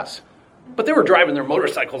the grass. But they were driving their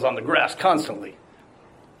motorcycles on the grass constantly.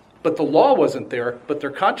 But the law wasn't there, but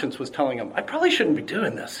their conscience was telling them, I probably shouldn't be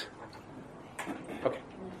doing this. Okay.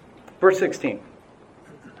 Verse 16.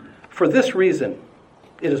 For this reason,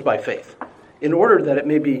 it is by faith, in order that it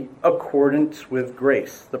may be accordance with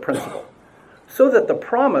grace, the principle, so that the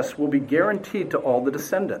promise will be guaranteed to all the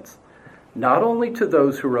descendants, not only to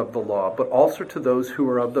those who are of the law, but also to those who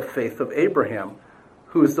are of the faith of Abraham,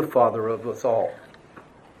 who is the father of us all.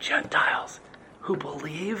 Gentiles who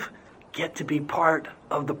believe get to be part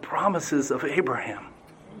of the promises of Abraham.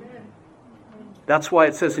 Amen. That's why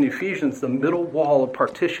it says in Ephesians, the middle wall of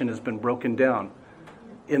partition has been broken down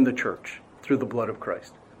in the church through the blood of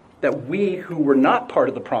Christ. That we who were not part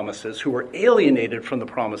of the promises, who were alienated from the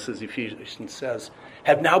promises, Ephesians says,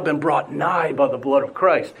 have now been brought nigh by the blood of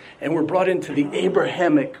Christ, and we're brought into the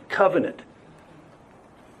Abrahamic covenant.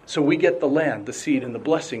 So we get the land, the seed, and the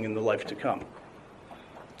blessing in the life to come.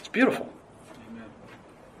 It's beautiful. Amen.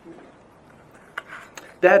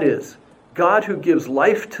 That is, God who gives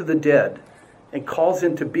life to the dead and calls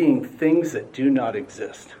into being things that do not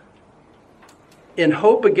exist. In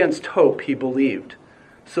hope against hope he believed,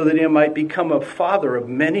 so that he might become a father of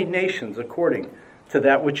many nations according to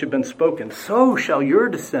that which had been spoken. So shall your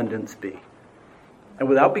descendants be. And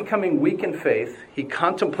without becoming weak in faith, he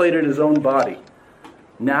contemplated his own body,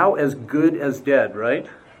 now as good as dead, right?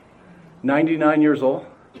 99 years old.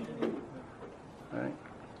 Right?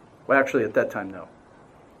 Well, actually, at that time, no.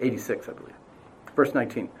 86, I believe. Verse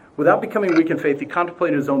 19. Without becoming weak in faith, he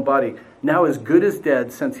contemplated his own body, now as good as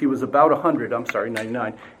dead, since he was about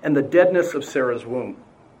 99, and the deadness of Sarah's womb.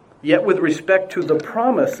 Yet with respect to the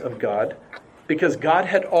promise of God, because God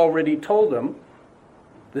had already told him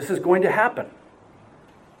This is going to happen.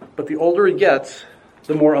 But the older he gets,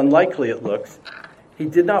 the more unlikely it looks. He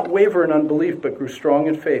did not waver in unbelief, but grew strong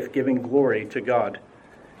in faith, giving glory to God.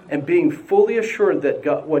 And being fully assured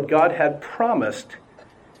that what God had promised,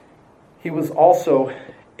 he was also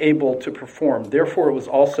able to perform. Therefore, it was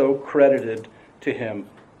also credited to him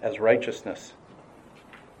as righteousness.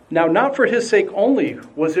 Now, not for his sake only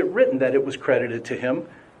was it written that it was credited to him,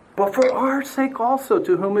 but for our sake also,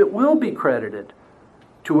 to whom it will be credited.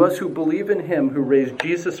 To us who believe in him who raised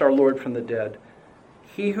Jesus our Lord from the dead.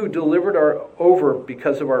 He who delivered over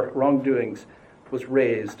because of our wrongdoings was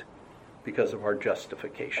raised because of our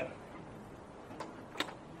justification.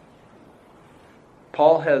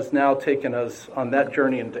 Paul has now taken us on that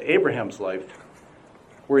journey into Abraham's life,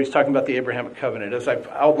 where he's talking about the Abrahamic covenant. As I've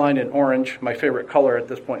outlined in orange, my favorite color at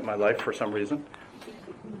this point in my life for some reason,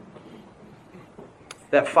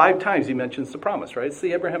 that 5 times he mentions the promise, right? It's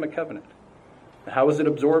the Abrahamic covenant. How was it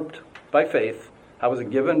absorbed? By faith. How was it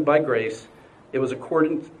given? By grace. It was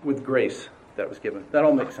accordant with grace that was given. That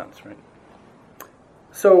all makes sense, right?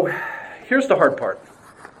 So here's the hard part.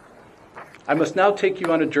 I must now take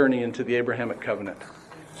you on a journey into the Abrahamic covenant.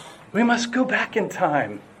 We must go back in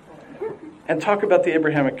time and talk about the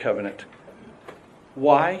Abrahamic covenant.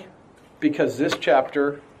 Why? Because this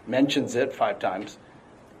chapter mentions it 5 times,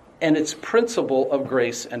 and its principle of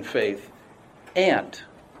grace and faith, and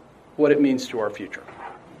what it means to our future.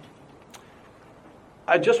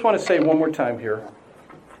 I just want to say one more time here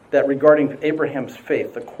that regarding Abraham's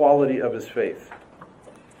faith, the quality of his faith,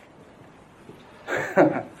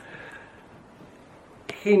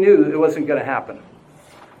 he knew it wasn't going to happen.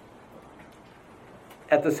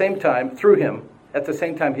 At the same time, through him, at the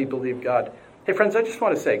same time he believed God. Hey friends, I just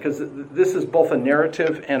want to say, because this is both a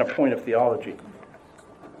narrative and a point of theology.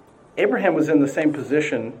 Abraham was in the same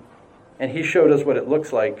position, and he showed us what it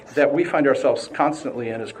looks like, that we find ourselves constantly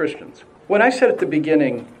in as Christians. When I said at the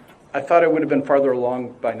beginning, I thought I would have been farther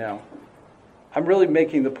along by now. I'm really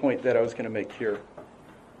making the point that I was going to make here.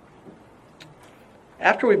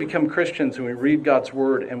 After we become Christians and we read God's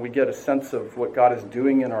Word and we get a sense of what God is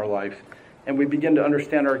doing in our life, and we begin to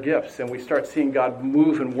understand our gifts, and we start seeing God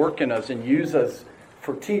move and work in us and use us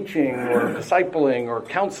for teaching or discipling or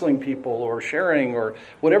counseling people or sharing or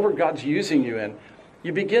whatever God's using you in,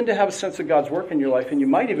 you begin to have a sense of God's work in your life, and you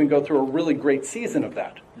might even go through a really great season of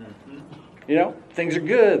that. You know, things are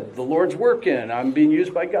good. The Lord's working. I'm being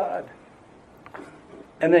used by God.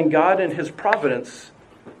 And then God in his providence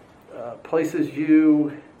places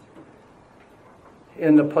you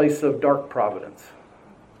in the place of dark providence,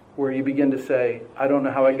 where you begin to say, I don't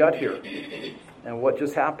know how I got here and what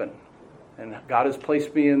just happened. And God has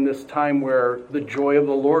placed me in this time where the joy of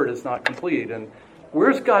the Lord is not complete. And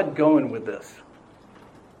where's God going with this?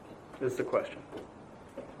 Is the question.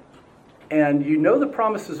 And you know the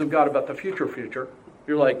promises of God about the future.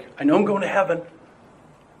 You're like, I know I'm going to heaven.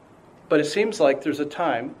 But it seems like there's a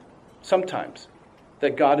time, sometimes,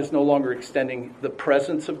 that God is no longer extending the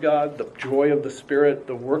presence of God, the joy of the Spirit,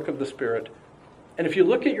 the work of the Spirit. And if you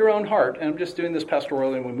look at your own heart, and I'm just doing this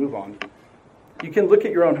pastorally and we move on, you can look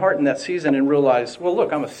at your own heart in that season and realize, well,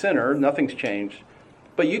 look, I'm a sinner, nothing's changed.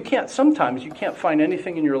 But sometimes you can't find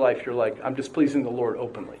anything in your life you're like, I'm displeasing the Lord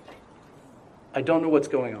openly. I don't know what's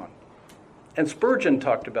going on. And Spurgeon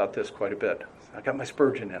talked about this quite a bit. I got my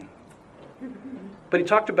Spurgeon in. But he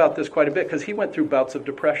talked about this quite a bit because he went through bouts of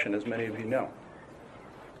depression, as many of you know.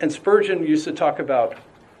 And Spurgeon used to talk about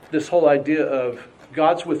this whole idea of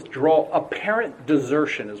God's withdrawal, apparent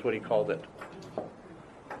desertion is what he called it.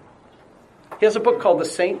 He has a book called The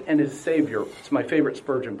Saint and His Savior. It's my favorite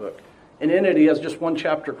Spurgeon book. And in it he has just one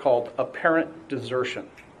chapter called Apparent Desertion.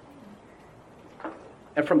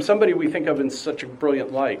 And from somebody we think of in such a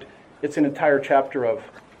brilliant light, it's an entire chapter of,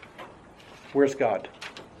 where's God?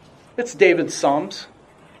 It's David's Psalms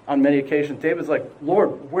on many occasions. David's like,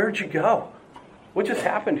 Lord, where'd you go? What just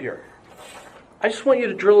happened here? I just want you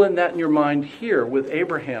to drill in that in your mind here with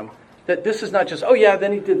Abraham, that this is not just, oh yeah,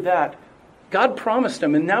 then he did that. God promised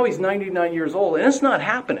him, and now he's 99 years old, and it's not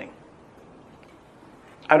happening.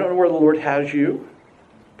 I don't know where the Lord has you,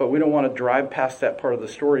 but we don't want to drive past that part of the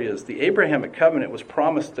story. Is the Abrahamic covenant was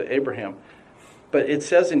promised to Abraham, but it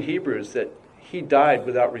says in Hebrews that he died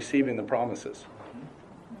without receiving the promises.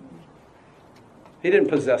 He didn't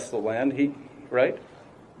possess the land, right?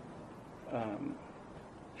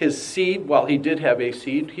 His seed, while he did have a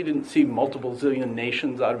seed, he didn't see multiple zillion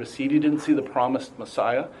nations out of his seed. He didn't see the promised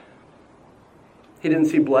Messiah. He didn't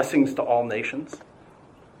see blessings to all nations.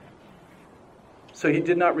 So he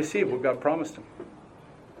did not receive what God promised him.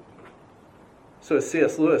 So as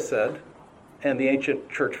C.S. Lewis said, and the ancient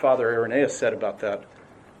church father Irenaeus said about that,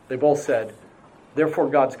 they both said, Therefore,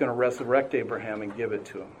 God's going to resurrect Abraham and give it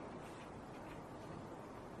to him.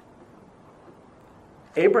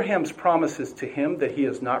 Abraham's promises to him that he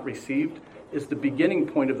has not received is the beginning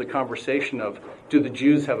point of the conversation of, do the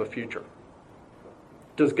Jews have a future?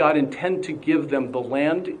 Does God intend to give them the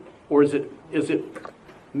land, or is it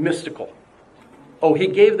mystical? Oh, he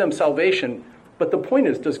gave them salvation, but the point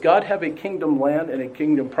is, does God have a kingdom land and a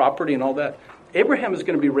kingdom property and all that? Abraham is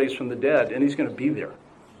going to be raised from the dead, and he's going to be there.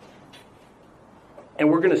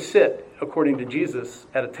 And we're going to sit, according to Jesus,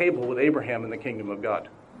 at a table with Abraham in the kingdom of God.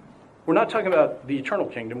 We're not talking about the eternal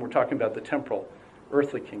kingdom, we're talking about the temporal,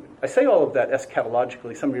 earthly kingdom. I say all of that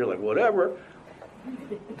eschatologically. Some of you are like, whatever.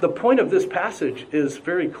 The point of this passage is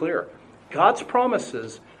very clear. God's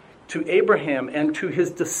promises to Abraham and to his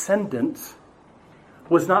descendants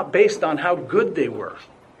was not based on how good they were.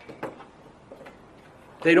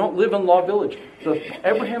 They don't live in Law Village. The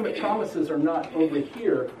Abrahamic promises are not over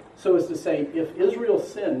here, so as to say, if Israel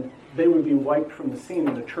sinned, they would be wiped from the scene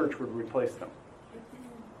and the church would replace them.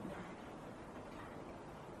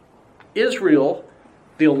 Israel,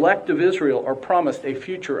 the elect of Israel, are promised a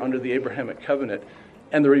future under the Abrahamic covenant,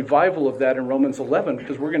 and the revival of that in Romans 11,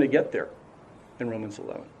 because we're going to get there in Romans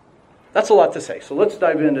 11. That's a lot to say. So let's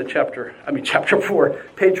dive into chapter 4,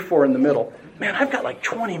 page 4 in the middle. Man, I've got like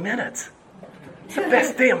 20 minutes. It's the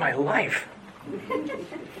best day of my life.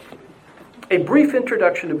 A brief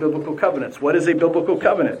introduction to biblical covenants. What is a biblical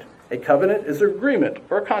covenant? A covenant is an agreement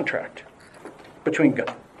or a contract between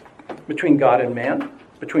God and man,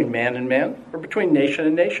 between man and man, or between nation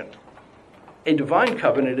and nation. A divine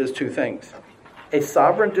covenant is two things. A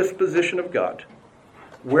sovereign disposition of God,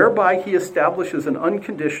 whereby he establishes an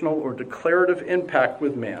unconditional or declarative impact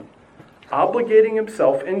with man, obligating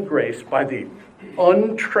himself in grace by the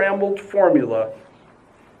untrammeled formula,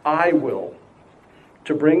 I will,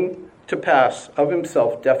 to bring to pass of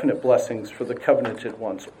himself definite blessings for the covenanted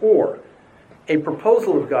ones. Or a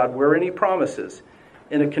proposal of God wherein he promises,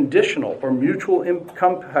 in a conditional or mutual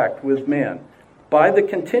compact with man, by the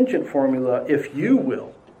contingent formula, if you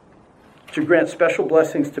will, to grant special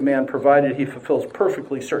blessings to man provided he fulfills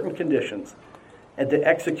perfectly certain conditions, and to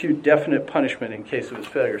execute definite punishment in case of his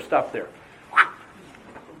failure. Stop there.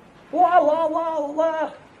 La, la, la,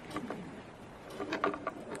 la.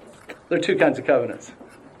 There are two kinds of covenants.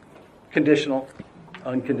 Conditional,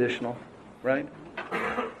 unconditional, right?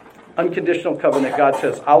 Unconditional covenant, God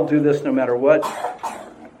says, I'll do this no matter what.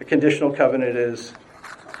 A conditional covenant is,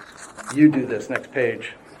 you do this. Next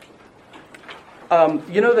page.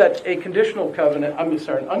 You know that an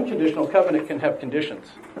unconditional covenant can have conditions.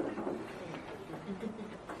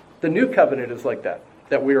 The new covenant is like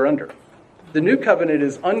that we are under. The new covenant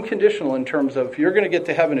is unconditional in terms of you're going to get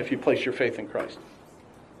to heaven if you place your faith in Christ.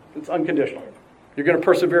 It's unconditional. You're going to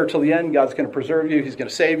persevere till the end. God's going to preserve you. He's going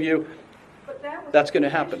to save you. But that's going to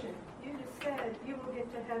happen. You just said you will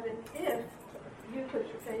get to heaven if you put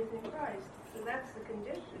your faith in Christ. So that's the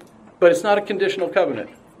condition. But it's not a conditional covenant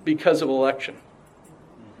because of election.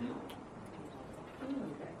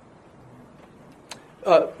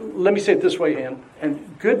 Let me say it this way, Ann,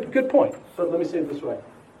 and good point, but let me say it this way.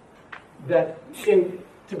 That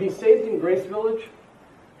to be saved in Grace Village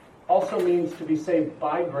also means to be saved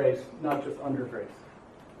by grace, not just under grace.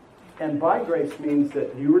 And by grace means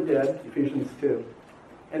that you were dead, Ephesians 2,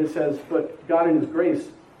 and it says, but God in his grace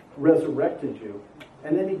resurrected you,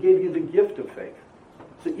 and then he gave you the gift of faith.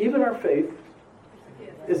 So even our faith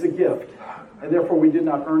is a gift, and therefore we did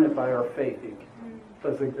not earn it by our faith even.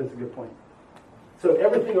 That's a good point. So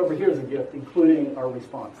everything over here is a gift, including our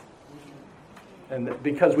response. And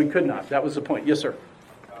because we could not. That was the point. Yes, sir.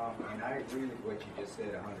 And I agree with what you just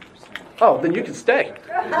said 100%. Oh, then you can stay.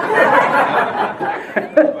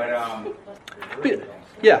 But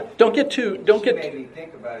yeah, don't get too. She made me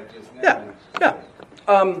think about it just now.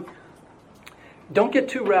 Yeah. Don't get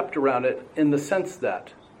too wrapped around it in the sense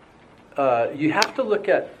that you have to look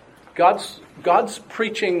at God's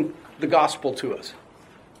preaching the gospel to us.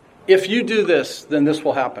 If you do this, then this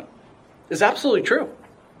will happen. It's absolutely true.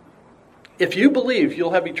 If you believe,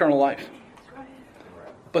 you'll have eternal life.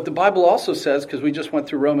 But the Bible also says, because we just went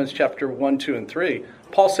through Romans chapter 1, 2, and 3,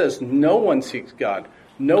 Paul says no one seeks God.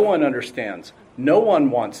 No one understands. No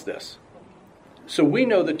one wants this. So we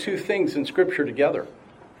know the two things in Scripture together.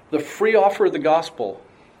 The free offer of the gospel,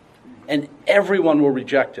 and everyone will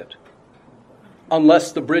reject it.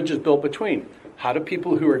 Unless the bridge is built between. How do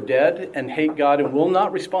people who are dead and hate God and will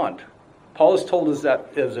not respond? Paul has told us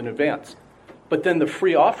that as an advance. But then the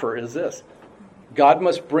free offer is this. God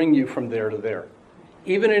must bring you from there to there.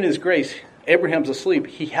 Even in his grace, Abraham's asleep,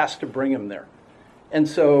 he has to bring him there. And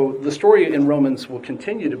so the story in Romans will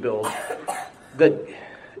continue to build that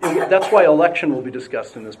That's why election will be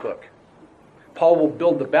discussed in this book. Paul will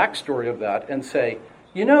build the backstory of that and say,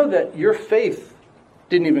 you know that your faith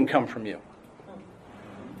didn't even come from you.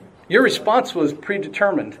 Your response was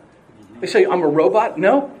predetermined. They say, I'm a robot?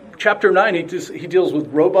 No. Chapter 9, he deals with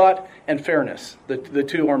robot and fairness, the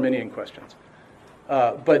two Arminian questions.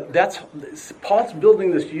 But Paul's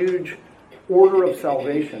building this huge order of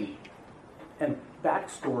salvation and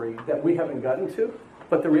backstory that we haven't gotten to.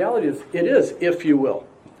 But the reality is, it is if you will.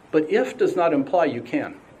 But if does not imply you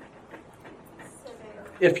can.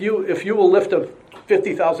 If you will lift a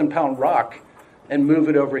 50,000-pound rock and move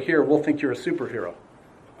it over here, we'll think you're a superhero.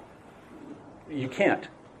 You can't.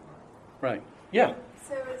 Right. Yeah.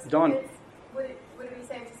 So Dawn. Would it be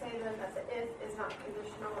safe to say then that the if is not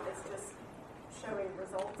conditional, it's just showing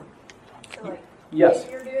results? So like, Yes.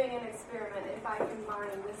 if you're doing an experiment, if I combine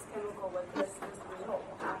this chemical with this result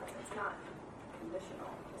will happen. It's not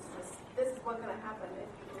conditional. It's just, this is what's going to happen if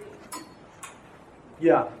you read.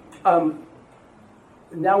 Yeah.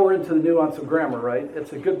 Now we're into the nuance of grammar, right?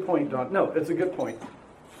 It's a good point, Dawn. No, it's a good point.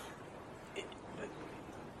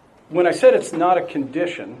 When I said it's not a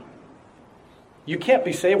condition, you can't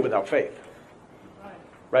be saved without faith.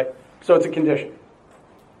 Right? So it's a condition.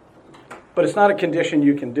 But it's not a condition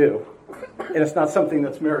you can do. And it's not something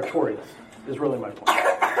that's meritorious, is really my point.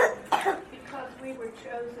 Because we were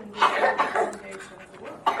chosen before the foundation of the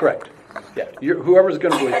world. Correct. Yeah. Whoever's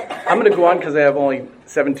going to believe. I'm going to go on because I have only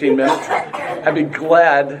 17 minutes. I'd be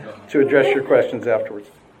glad to address your questions afterwards.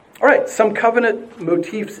 All right. Some covenant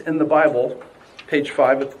motifs in the Bible. Page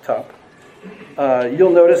 5 at the top.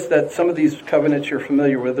 You'll notice that some of these covenants you're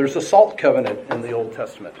familiar with. There's a salt covenant in the Old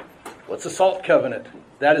Testament. What's a salt covenant?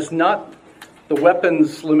 That is not the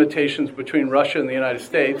weapons limitations between Russia and the United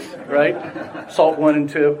States, right? SALT 1 and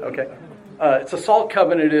 2, okay. It's a salt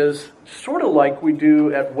covenant is sort of like we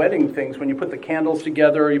do at wedding things when you put the candles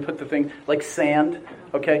together or you put the thing like sand,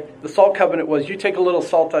 okay? The salt covenant was you take a little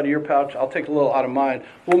salt out of your pouch, I'll take a little out of mine.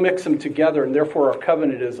 We'll mix them together and therefore our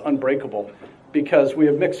covenant is unbreakable because we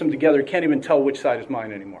have mixed them together. You can't even tell which side is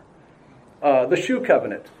mine anymore. The shoe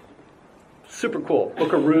covenant, super cool.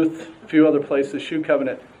 Book of Ruth, a few other places, shoe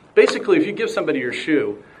covenant. Basically, if you give somebody your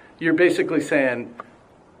shoe, you're basically saying,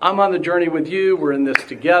 I'm on the journey with you. We're in this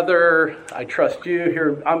together. I trust you.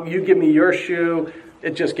 Here, you give me your shoe.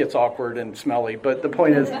 It just gets awkward and smelly. But the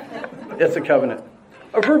point is, it's a covenant.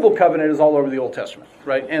 A verbal covenant is all over the Old Testament,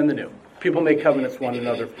 right, and the New. People make covenants with one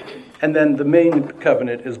another. And then the main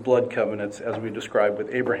covenant is blood covenants, as we described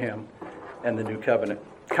with Abraham and the New Covenant.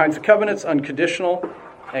 Kinds of covenants, unconditional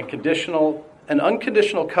and conditional. An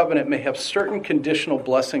unconditional covenant may have certain conditional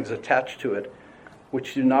blessings attached to it,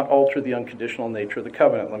 which do not alter the unconditional nature of the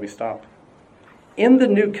covenant. Let me stop. In the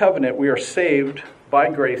New Covenant, we are saved by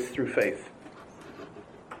grace through faith.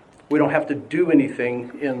 We don't have to do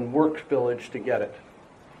anything in work village to get it.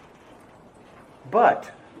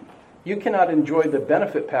 But you cannot enjoy the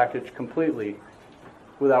benefit package completely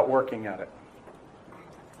without working at it.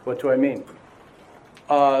 What do I mean?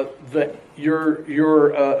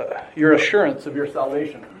 Your assurance of your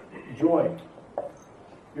salvation, joy,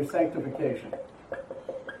 your sanctification.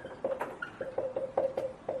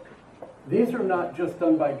 These are not just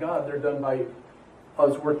done by God, they're done by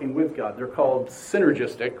us working with God. They're called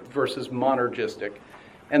synergistic versus monergistic.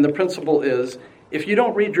 And the principle is, if you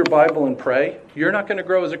don't read your Bible and pray, you're not going to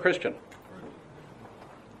grow as a Christian.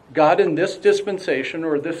 God in this dispensation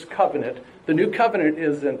or this covenant, the new covenant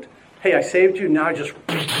isn't, hey, I saved you, now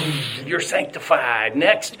you're sanctified.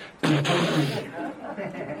 Next.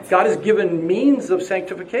 God has given means of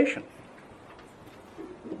sanctification.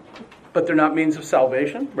 But they're not means of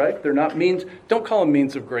salvation, right? They're not means, don't call them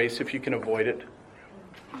means of grace if you can avoid it.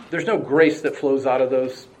 There's no grace that flows out of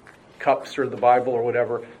those cups or the Bible or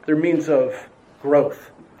whatever. They're means of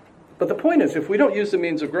growth. But the point is, if we don't use the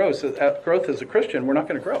means of growth as a Christian, we're not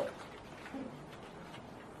going to grow.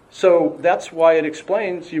 So that's why it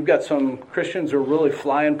explains you've got some Christians who are really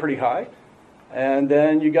flying pretty high, and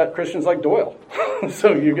then you got Christians like Doyle.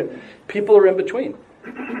 So you get people are in between.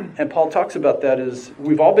 And Paul talks about that as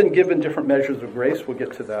we've all been given different measures of grace. We'll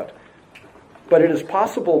get to that. But it is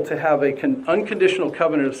possible to have an unconditional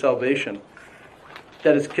covenant of salvation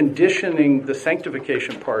that is conditioning the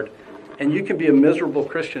sanctification part, and you can be a miserable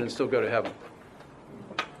Christian and still go to heaven.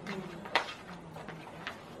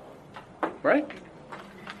 Right?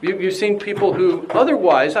 You've seen people who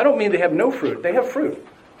otherwise, I don't mean they have no fruit, they have fruit.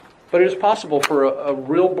 But it is possible for a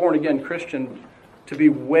real born-again Christian to be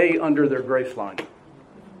way under their grace line.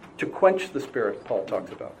 To quench the Spirit, Paul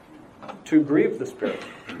talks about. To grieve the Spirit.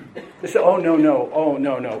 They say, oh,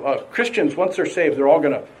 no. Christians, once they're saved, they're all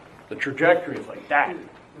going to, the trajectory is like that.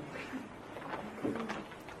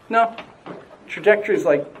 No. Trajectory is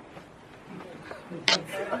like,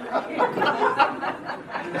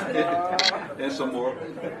 And some more.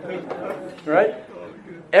 right?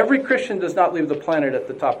 Every Christian does not leave the planet at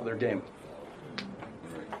the top of their game.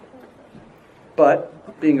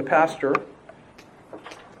 But being a pastor,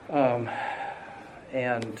 and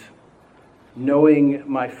knowing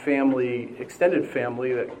my family, extended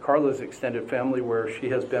family, Carla's extended family, where she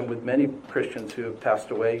has been with many Christians who have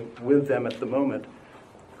passed away with them at the moment,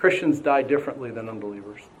 Christians die differently than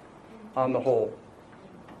unbelievers, on the whole.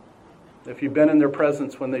 If you've been in their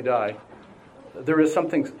presence when they die, there is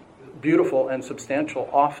something beautiful and substantial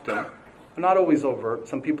often, not always overt.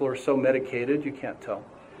 Some people are so medicated you can't tell.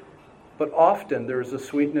 But often there's a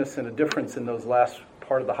sweetness and a difference in those last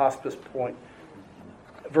part of the hospice point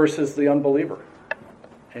versus the unbeliever.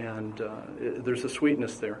 And there's a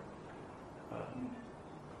sweetness there.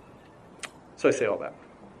 So I say all that.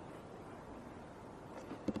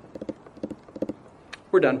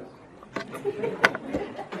 We're done.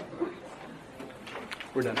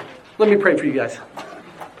 We're done. Let me pray for you guys.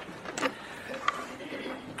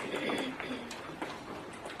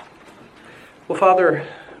 Well, Father,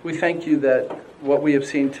 we thank you that what we have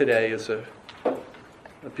seen today is a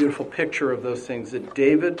beautiful picture of those things, that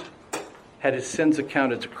David had his sins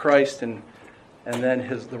accounted to Christ, and then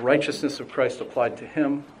the righteousness of Christ applied to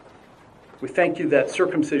him. We thank you that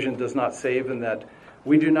circumcision does not save, and that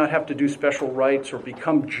we do not have to do special rites or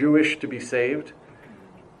become Jewish to be saved.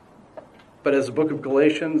 But as the book of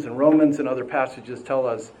Galatians and Romans and other passages tell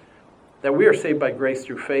us, that we are saved by grace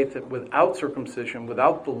through faith, that without circumcision,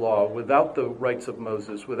 without the law, without the rites of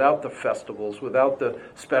Moses, without the festivals, without the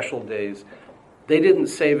special days, they didn't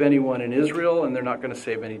save anyone in Israel, and they're not going to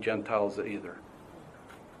save any Gentiles either.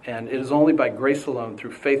 And it is only by grace alone,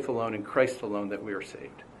 through faith alone, in Christ alone, that we are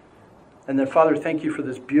saved. And then, Father, thank you for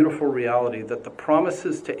this beautiful reality that the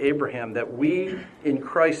promises to Abraham that we in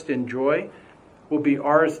Christ enjoy will be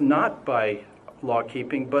ours not by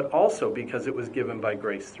law-keeping, but also because it was given by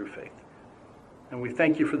grace through faith. And we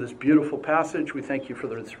thank you for this beautiful passage. We thank you for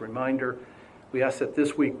this reminder. We ask that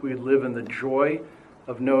this week we live in the joy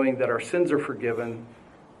of knowing that our sins are forgiven,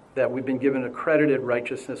 that we've been given accredited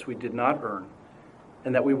righteousness we did not earn,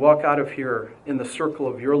 and that we walk out of here in the circle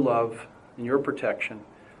of your love and your protection.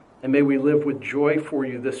 And may we live with joy for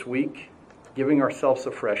you this week, giving ourselves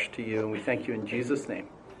afresh to you. And we thank you in Jesus' name.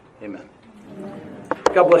 Amen.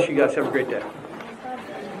 God bless you guys. Have a great day.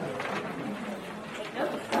 Take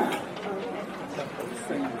notes.